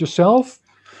to do it yourself,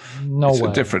 no way.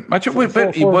 A different, but for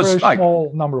it a was very like small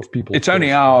number of people. It's only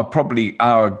probably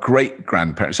our great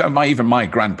grandparents. So even my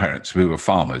grandparents, who were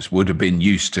farmers, would have been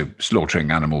used to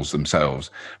slaughtering animals themselves.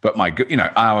 But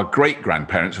our great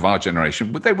grandparents of our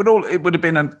generation, it would have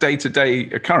been a day-to-day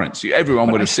occurrence.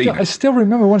 Everyone would have seen it. I still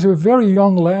remember when I was a very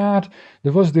young lad,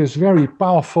 there was this very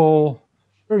powerful,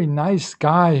 very nice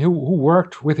guy who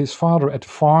worked with his father at the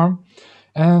farm.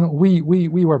 And we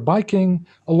were biking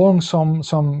along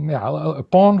a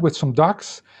pond with some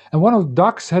ducks, and one of the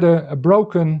ducks had a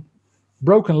broken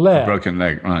leg. A broken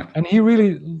leg, right? And he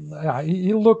really,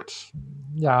 he looked,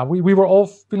 we were all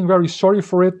feeling very sorry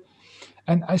for it.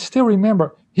 And I still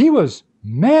remember he was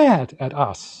mad at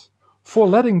us for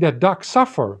letting that duck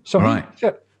suffer. So he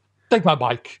said, "Take my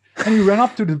bike," and he ran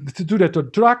up to the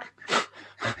truck,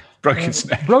 broke its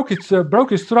neck,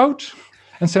 broke his throat.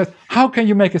 And said, "How can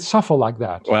you make it suffer like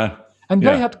that?" Well, and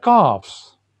they had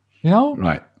calves,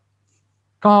 right?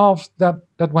 Calves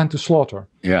that went to slaughter.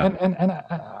 Yeah. And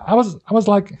I was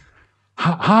like,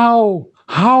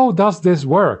 how does this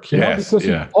work? Because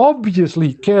he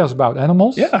obviously cares about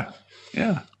animals. Yeah.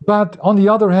 Yeah. But on the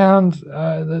other hand,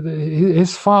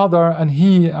 his father and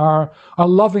he are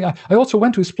loving. I also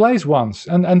went to his place once,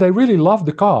 and they really loved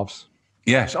the calves.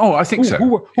 Yes. Oh, I think so.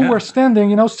 Who were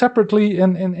standing, separately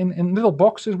in little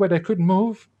boxes where they couldn't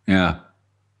move. Yeah.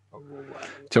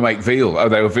 To make veal. Oh,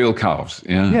 they were veal calves.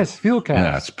 Yeah. Yes, veal calves.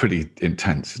 Yeah, it's pretty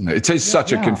intense, isn't it? It is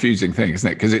such a confusing thing, isn't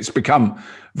it? Because it's become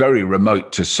very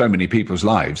remote to so many people's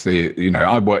lives.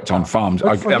 I worked on farms.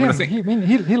 But for him,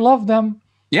 he loved them.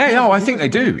 Yeah, I think they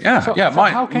do. Yeah, so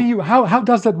how can you? How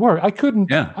does that work? I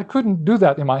couldn't do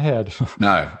that in my head.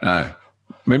 No.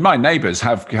 I mean, my neighbours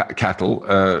have cattle,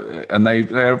 and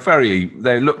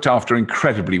they're looked after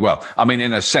incredibly well. I mean,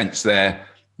 in a sense, they're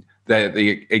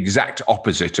the exact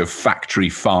opposite of factory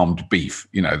farmed beef.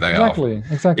 They exactly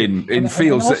in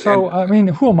fields. And also, I mean,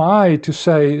 who am I to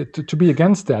say to be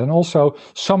against that? And also,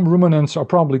 some ruminants are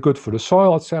probably good for the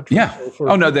soil, etc. Yeah.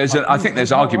 I think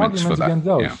there's arguments for that. Against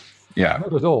those. Yeah.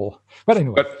 Not at all. But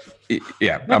anyway.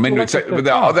 I mean, I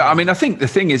think the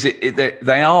thing is,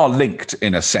 they are linked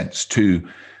in a sense to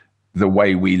the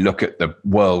way we look at the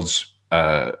world's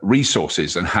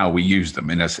resources and how we use them.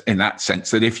 In that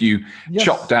sense, that if you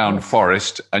chop down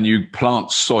forest and you plant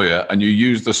soya and you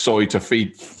use the soy to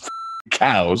feed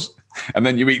cows, and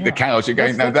then you eat the cows, you're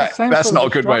going, that's not a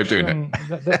good way of doing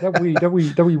it.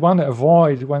 that we want to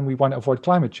avoid when we want to avoid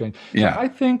climate change. Yeah, so I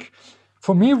think.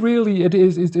 For me, really,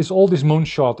 it's all this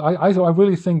moonshot. I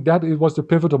really think that it was the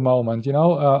pivotal moment,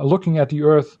 looking at the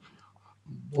Earth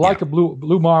like a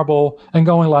blue marble and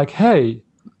going like, hey,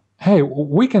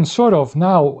 we can sort of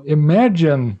now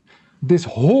imagine this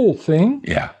whole thing.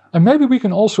 Yeah. And maybe we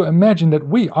can also imagine that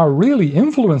we are really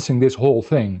influencing this whole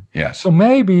thing. Yes. So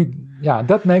maybe,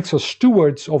 that makes us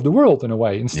stewards of the world in a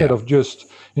way, instead of just,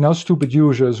 stupid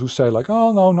users who say like,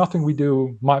 oh, no, nothing we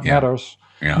do matters.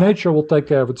 Yeah. Nature will take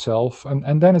care of itself.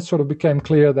 And then it sort of became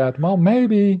clear that, well,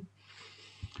 maybe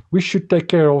we should take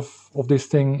care of this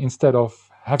thing instead of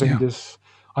having this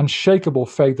unshakable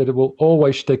faith that it will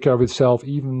always take care of itself,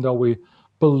 even though we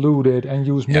pollute it and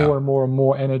use more and more and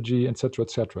more energy, etc.,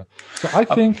 etc. So I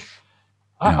think,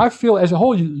 I feel as a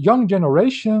whole young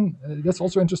generation, that's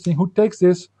also interesting, who takes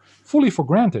this fully for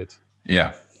granted.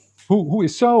 Yeah.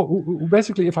 Who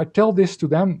basically, if I tell this to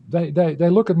them, they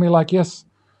look at me like, yes,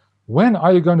 when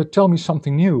are you going to tell me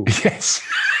something new? Yes.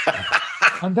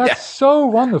 And that's so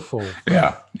wonderful.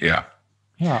 Yeah.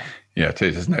 Yeah, it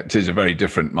is, isn't it? It is a very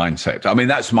different mindset. I mean,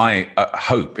 that's my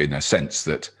hope, in a sense,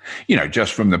 that,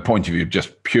 just from the point of view of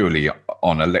just purely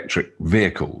on electric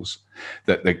vehicles,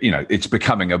 that, it's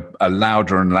becoming a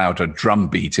louder and louder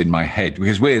drumbeat in my head,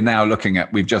 because we're now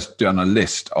we've just done a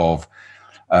list of,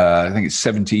 I think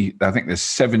there's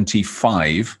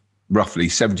 75, roughly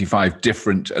 75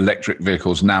 different electric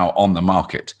vehicles now on the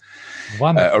market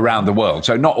around the world.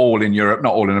 So not all in Europe,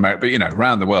 not all in America, but,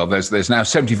 around the world, there's now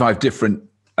 75 different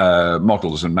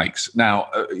models and makes. Now,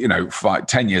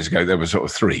 10 years ago, there were sort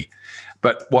of 3.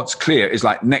 But what's clear is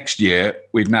like next year,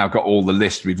 we've now got all the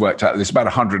list we've worked out. There's about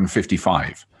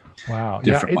 155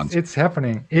 different ones. It's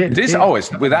happening. It's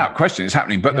always, without question, it's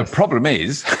happening. But the problem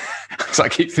is, because I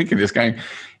keep thinking this going,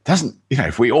 if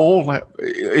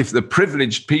the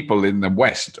privileged people in the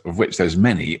West, of which there's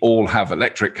many, all have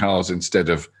electric cars instead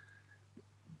of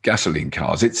gasoline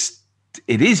cars, it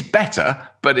is better,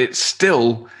 but it's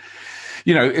still,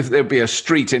 You know, if there'd be a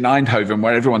street in Eindhoven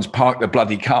where everyone's parked their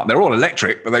bloody car, they're all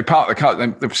electric, but they park the car,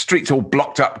 the street's all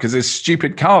blocked up because there's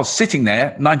stupid cars sitting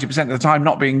there 90% of the time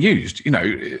not being used. You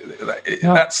know,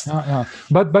 that's. Yeah.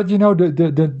 But you know,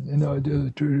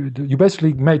 you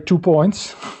basically made 2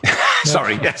 points.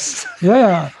 Sorry, yes.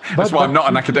 Yeah. That's why I'm not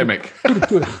an academic.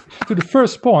 To the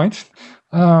first point,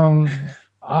 I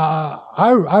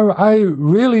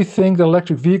really think that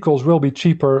electric vehicles will be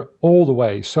cheaper all the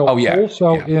way. So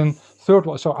in third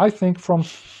world, so I think from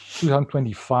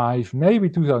 2025, maybe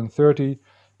 2030,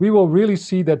 we will really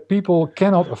see that people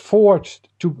cannot afford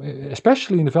to,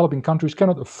 especially in developing countries,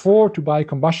 cannot afford to buy a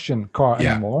combustion car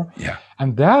anymore. Yeah.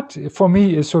 And that, for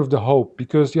me, is sort of the hope.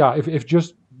 Because, if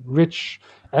just rich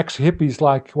ex-hippies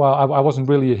like, well, I wasn't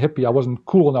really a hippie. I wasn't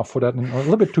cool enough for that and a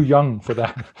little bit too young for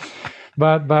that.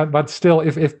 But still,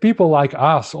 if people like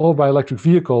us all buy electric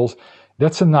vehicles,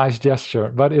 that's a nice gesture,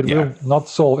 but it will not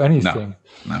solve anything.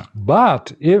 No.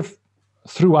 But if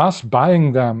through us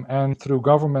buying them and through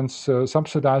governments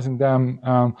subsidizing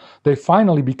them, they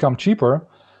finally become cheaper,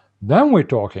 then we're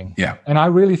talking. Yeah. And I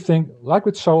really think, like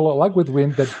with solar, like with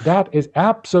wind, that is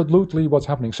absolutely what's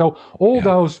happening. So all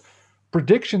those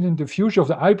predictions in the future of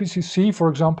the IPCC, for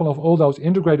example, of all those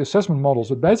integrated assessment models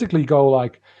that basically go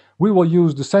like, we will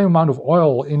use the same amount of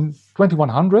oil in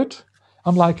 2100.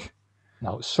 I'm like,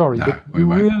 no, sorry, but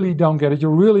you really don't get it. You're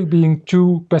really being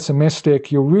too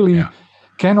pessimistic. You really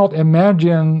cannot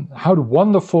imagine how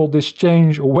wonderful this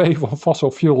change away from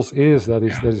fossil fuels is that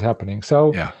is happening.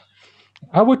 So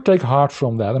I would take heart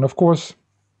from that. And of course,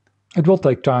 it will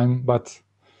take time, but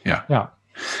yeah.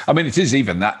 I mean, it is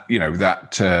even that, you know,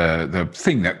 that the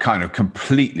thing that kind of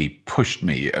completely pushed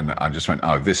me, and I just went,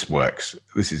 oh, this works.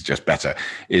 This is just better,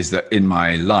 is that in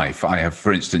my life, I have,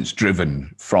 for instance,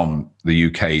 driven from the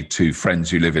UK to friends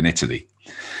who live in Italy.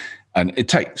 And it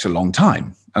takes a long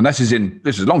time. And this is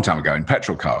a long time ago in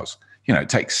petrol cars. You know, it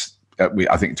takes,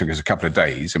 I think it took us a couple of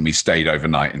days, and we stayed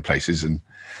overnight in places and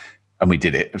we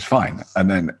did it. It was fine. And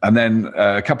then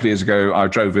a couple of years ago, I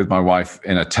drove with my wife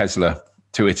in a Tesla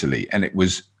to Italy, and it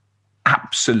was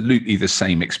absolutely the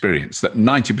same experience. That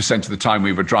 90% of the time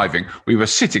we were driving, we were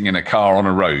sitting in a car on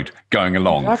a road going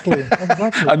along. Exactly.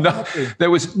 And there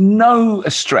was no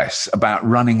stress about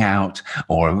running out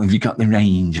or have you got the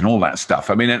range and all that stuff.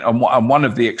 I mean, and one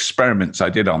of the experiments I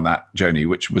did on that journey,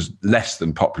 which was less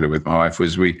than popular with my wife,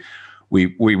 was we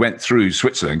went through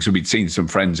Switzerland. So we'd seen some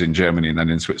friends in Germany and then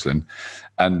in Switzerland,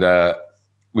 and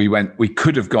we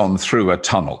could have gone through a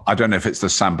tunnel. I don't know if it's the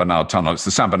San Bernard tunnel. It's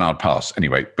the San Bernard Pass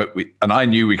anyway, and I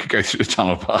knew we could go through the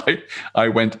tunnel, but I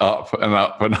went up and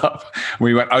up and up.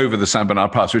 We went over the San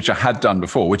Bernard Pass, which I had done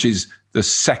before, which is the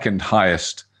second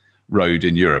highest road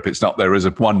in Europe. It's not, there is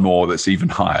one more that's even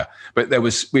higher, but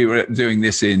we were doing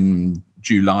this in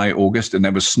July, August, and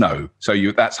there was snow. So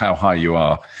that's how high you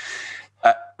are.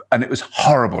 And it was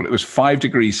horrible. It was 5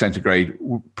 degrees centigrade,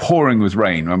 pouring with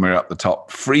rain when we were up the top,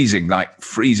 freezing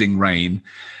rain.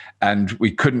 And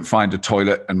we couldn't find a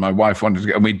toilet. And my wife wanted to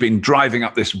go. And we'd been driving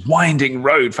up this winding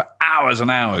road for hours and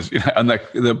hours. You know, and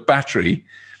the battery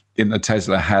in the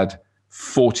Tesla had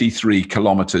 43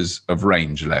 kilometers of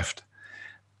range left.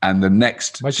 And the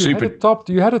next but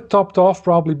you had it topped off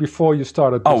probably before you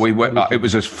started. Oh, we were. It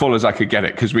was as full as I could get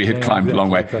it because we had climbed a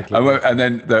long way. Exactly. And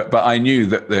then, but I knew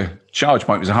that the charge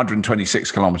point was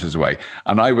 126 kilometers away,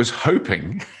 and I was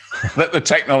hoping that the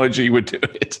technology would do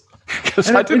it because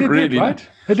I didn't really.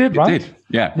 It did, right? It did.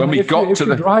 Yeah. When we got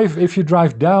to if you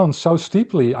drive down so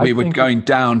steeply, we were going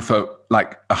down for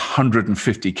like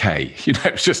 150k. You know,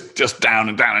 it was just down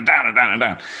and down and down and down and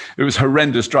down. It was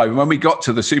horrendous driving. When we got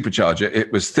to the supercharger,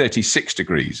 it was 36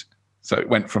 degrees. So it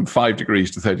went from 5 degrees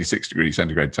to 36 degrees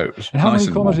centigrade. So it was and how nice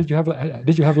many kilometers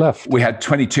did you have left? We had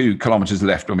 22 kilometers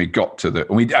left when we got to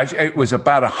it was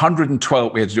about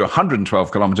 112. We had to do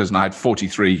 112 kilometers, and I had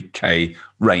 43k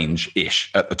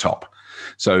range-ish at the top.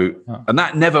 So, and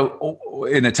that never,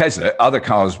 in a Tesla, other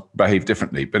cars behave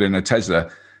differently, but in a Tesla,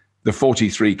 the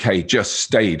 43k just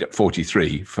stayed at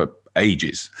 43 for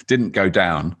ages, didn't go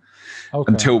down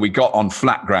until we got on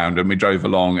flat ground and we drove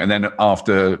along. And then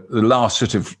after the last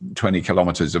sort of 20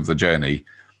 kilometers of the journey,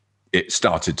 it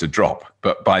started to drop.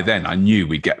 But by then I knew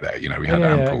we'd get there. You know, we had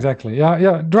ample. Yeah, exactly.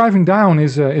 Yeah. Driving down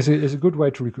is a good way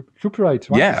to recuperate.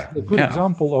 Right? Yeah. It's a good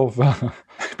example of.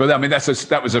 But I mean,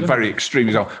 that was a very extreme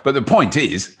example. But the point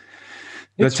is,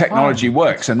 the technology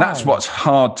works, and that's what's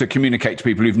hard to communicate to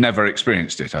people who've never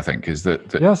experienced it, I think, is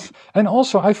that... Yes, and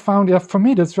also I found, for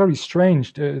me, that's very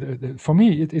strange. For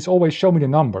me, it's always show me the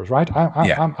numbers, right?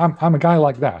 I'm a guy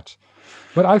like that.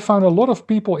 But I found a lot of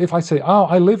people, if I say, oh,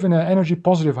 I live in an energy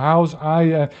positive house,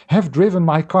 I have driven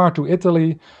my car to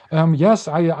Italy, yes,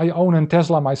 I own a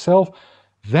Tesla myself,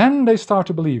 then they start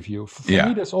to believe you. For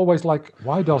me, that's always like,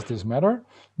 why does this matter?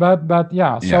 But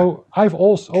yeah, so I've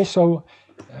also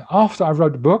after I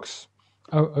wrote the books,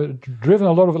 driven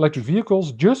a lot of electric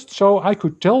vehicles just so I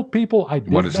could tell people I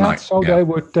did that, like, so they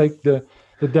would take the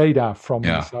data from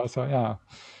me. So yeah.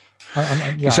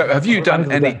 So have you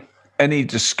done any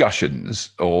discussions,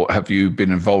 or have you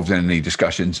been involved in any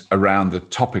discussions around the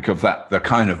topic of that, the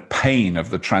kind of pain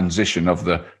of the transition of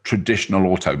the traditional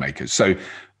automakers? So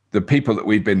the people that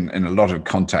we've been in a lot of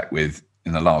contact with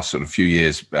in the last sort of few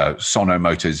years, Sono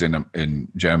Motors in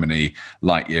Germany,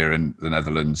 Lightyear in the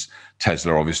Netherlands,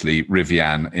 Tesla, obviously,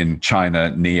 Rivian in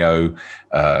China, NIO,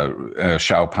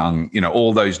 Xiaopeng,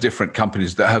 all those different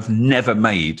companies that have never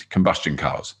made combustion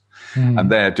cars.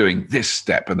 And they're doing this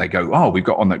step, and they go, oh, we've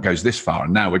got one that goes this far,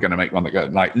 and now we're going to make one that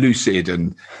goes like Lucid,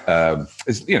 and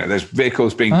there's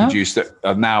vehicles being produced that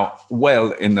are now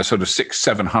well in the sort of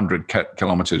 600-700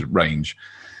 kilometers range.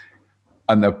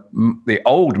 And the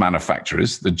old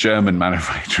manufacturers, the German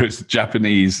manufacturers, the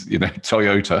Japanese,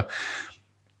 Toyota.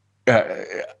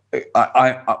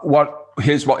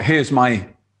 Here's my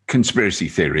conspiracy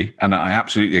theory, and I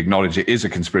absolutely acknowledge it is a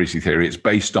conspiracy theory. It's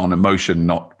based on emotion,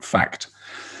 not fact.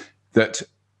 That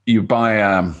you buy,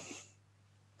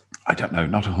 I don't know,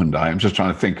 not a Hyundai. I'm just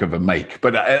trying to think of a make,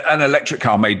 but an electric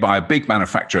car made by a big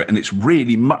manufacturer, and it's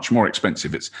really much more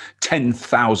expensive. It's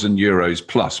 10,000 euros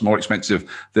plus more expensive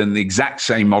than the exact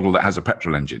same model that has a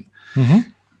petrol engine. Mm-hmm.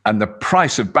 And the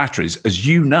price of batteries, as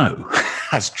you know,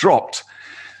 has dropped,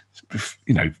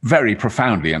 very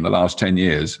profoundly in the last 10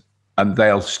 years. And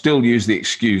they'll still use the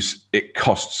excuse it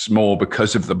costs more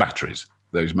because of the batteries.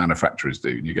 Those manufacturers do.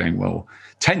 And you're going, well,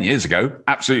 10 years ago,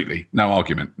 absolutely, no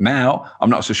argument. Now, I'm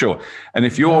not so sure. And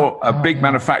if you're a big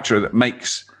manufacturer that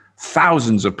makes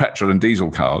thousands of petrol and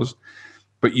diesel cars,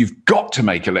 but you've got to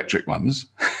make electric ones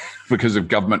because of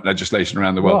government legislation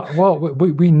around the world. Well,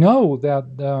 we know that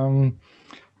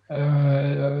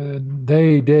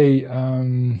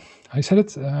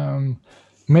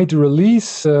made the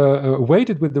release,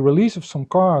 waited with the release of some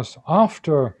cars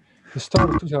after the start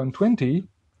of 2020,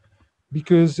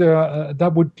 because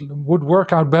that would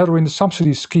work out better in the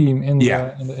subsidy scheme.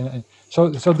 So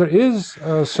there is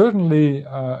certainly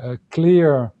a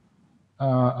clear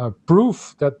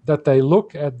proof that they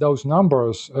look at those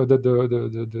numbers.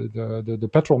 The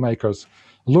petrol makers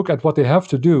look at what they have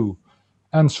to do,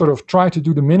 and sort of try to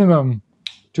do the minimum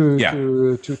to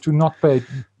not pay.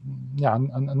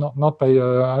 Not pay.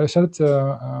 I said it.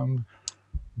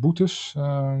 Boetes.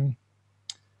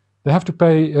 They have to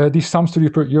pay these sums to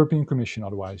the European Commission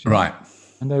otherwise. Right.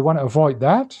 And they want to avoid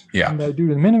that. Yeah. And they do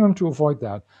the minimum to avoid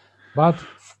that. But,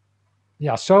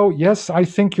 so, yes, I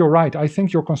think you're right. I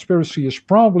think your conspiracy is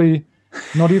probably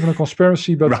not even a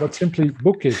conspiracy, but simply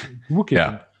bookkeeping.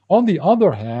 Yeah. On the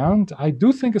other hand, I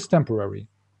do think it's temporary.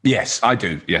 Yes, I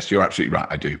do. Yes, you're absolutely right.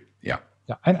 I do. Yeah.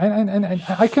 Yeah, and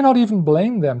I cannot even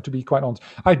blame them, to be quite honest.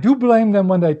 I do blame them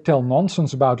when they tell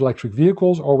nonsense about electric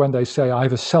vehicles, or when they say I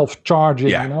have a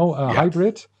self-charging,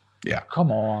 hybrid. Yeah.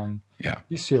 Come on. Yeah.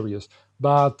 Be serious.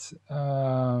 But they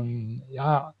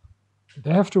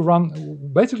have to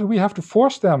run. Basically, we have to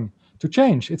force them to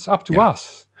change. It's up to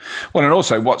us. Well, and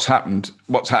also what's happened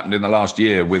in the last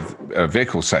year with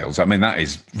vehicle sales. I mean, that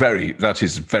is very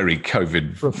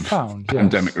COVID profound,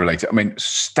 pandemic related. I mean,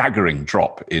 staggering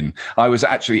drop in. I was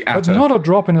actually at not a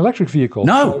drop in electric vehicles.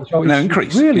 No, so no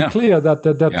increase. It's really clear that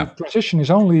the transition is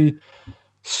only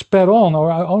sped on,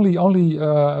 or only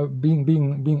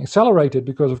being accelerated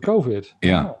because of COVID.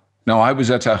 Yeah. No, I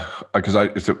was at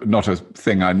it's not a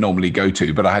thing I normally go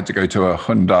to, but I had to go to a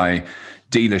Hyundai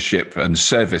dealership and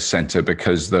service center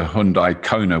because the Hyundai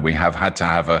Kona we have had to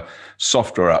have a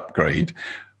software upgrade,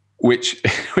 which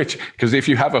because if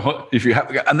you have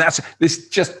and this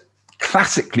just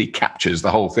classically captures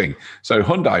the whole thing. So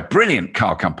Hyundai, brilliant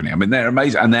car company. I mean, they're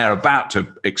amazing, and they're about to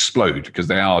explode because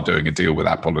they are doing a deal with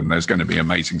Apple, and there's going to be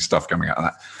amazing stuff coming out of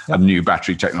that, a new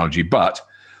battery technology. But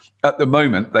at the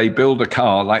moment, they build a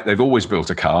car like they've always built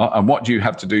a car. And what do you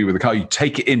have to do with the car? You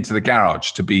take it into the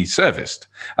garage to be serviced.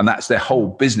 And that's their whole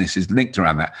business is linked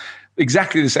around that.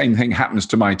 Exactly the same thing happens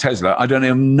to my Tesla. I don't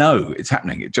even know it's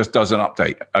happening. It just does an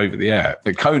update over the air.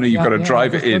 The Kona, you've got to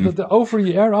drive it in. The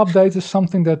over-the-air update is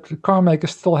something that car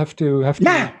makers still have to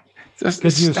get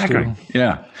used staggering. To.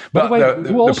 Yeah. But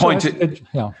the point is...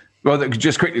 Well,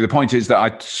 just quickly, the point is that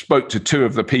I spoke to two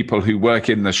of the people who work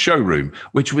in the showroom,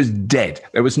 which was dead.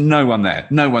 There was no one there.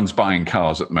 No one's buying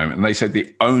cars at the moment. And they said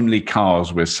the only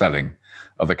cars we're selling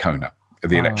are the Kona,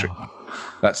 the electric one.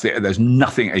 There's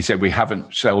nothing. He said we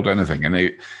haven't sold anything, and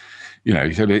he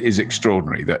said it is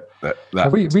extraordinary that.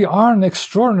 We are in an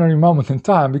extraordinary moment in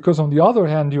time, because on the other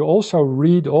hand, you also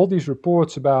read all these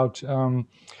reports about,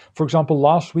 for example,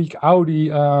 last week Audi,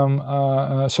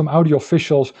 some Audi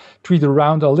officials tweeted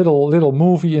around a little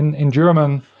movie in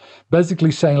German,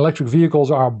 basically saying electric vehicles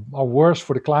are worse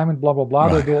for the climate, blah blah blah,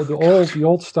 right. the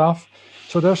old stuff.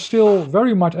 So there's still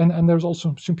very much, and there's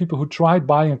also some people who tried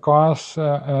buying cars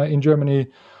in Germany,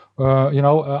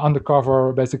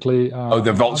 undercover, basically.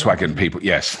 The Volkswagen people,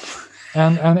 yes.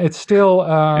 And it's still,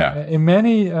 in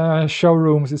many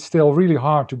showrooms, it's still really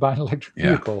hard to buy an electric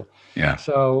vehicle. Yeah.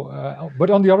 So, but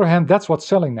on the other hand, that's what's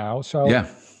selling now. So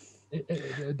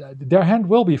their hand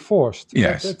will be forced.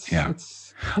 Yes,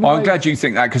 I'm glad you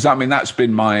think that, because I mean that's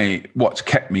been what's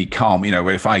kept me calm.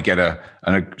 If I get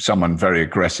someone very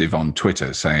aggressive on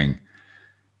Twitter saying,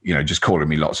 just calling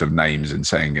me lots of names and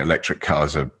saying electric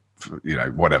cars are,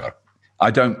 whatever, I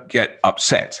don't get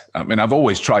upset. I mean, I've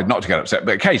always tried not to get upset,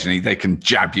 but occasionally they can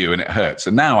jab you and it hurts.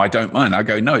 And now I don't mind. I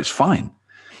go, no, it's fine.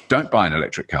 Don't buy an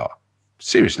electric car.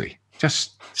 Seriously,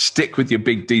 just stick with your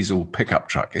big diesel pickup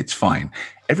truck. It's fine.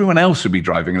 Everyone else will be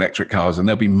driving electric cars and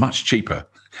they'll be much cheaper.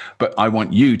 But I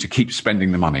want you to keep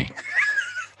spending the money.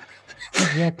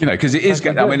 Because it is.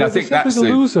 I think that's the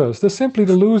losers. They're simply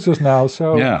the losers now.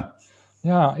 So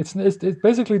yeah, it's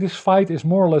basically this fight is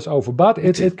more or less over, but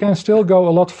it can still go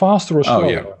a lot faster or slower. Oh,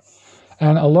 yeah.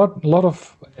 And a lot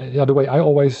of the way I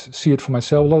always see it for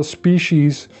myself, a lot of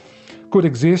species could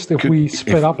exist if we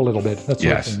split up a little bit. That's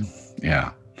sort of thing.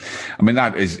 Yeah. I mean,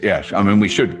 that is, I mean, we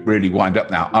should really wind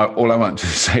up now. All I want to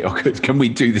say, can we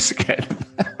do this again?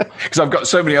 Because I've got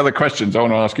so many other questions I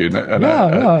want to ask you.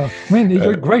 I mean,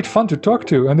 you're great fun to talk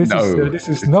to, and this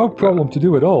is no problem to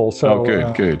do at all. So,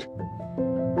 good.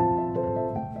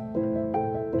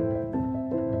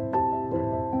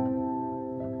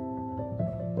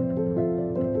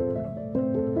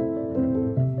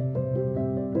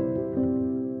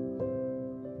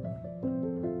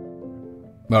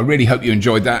 Well, I really hope you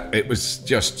enjoyed that. It was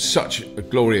just such a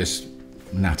glorious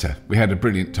natter. We had a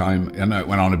brilliant time. I know it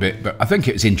went on a bit, but I think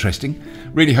it was interesting.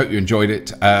 Really hope you enjoyed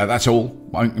it. That's all.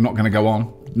 I'm not going to go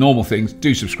on. Normal things.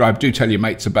 Do subscribe. Do tell your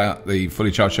mates about the Fully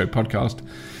Charged Show podcast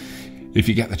if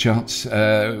you get the chance.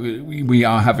 We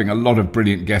are having a lot of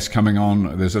brilliant guests coming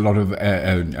on. There's a lot of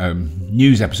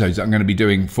news episodes that I'm going to be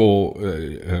doing for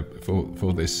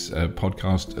this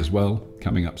podcast as well,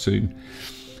 coming up soon.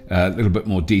 A little bit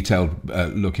more detailed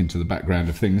look into the background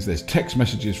of things. There's text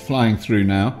messages flying through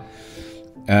now.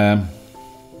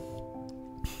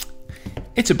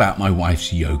 It's about my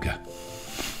wife's yoga.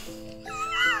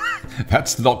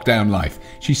 That's lockdown life.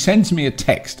 She sends me a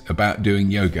text about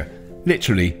doing yoga,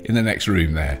 literally in the next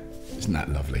room there. Isn't that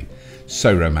lovely?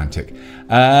 So romantic.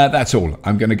 That's all.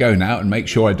 I'm going to go now and make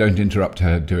sure I don't interrupt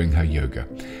her doing her yoga.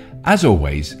 As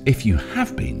always, if you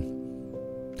have been,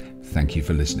 thank you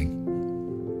for listening.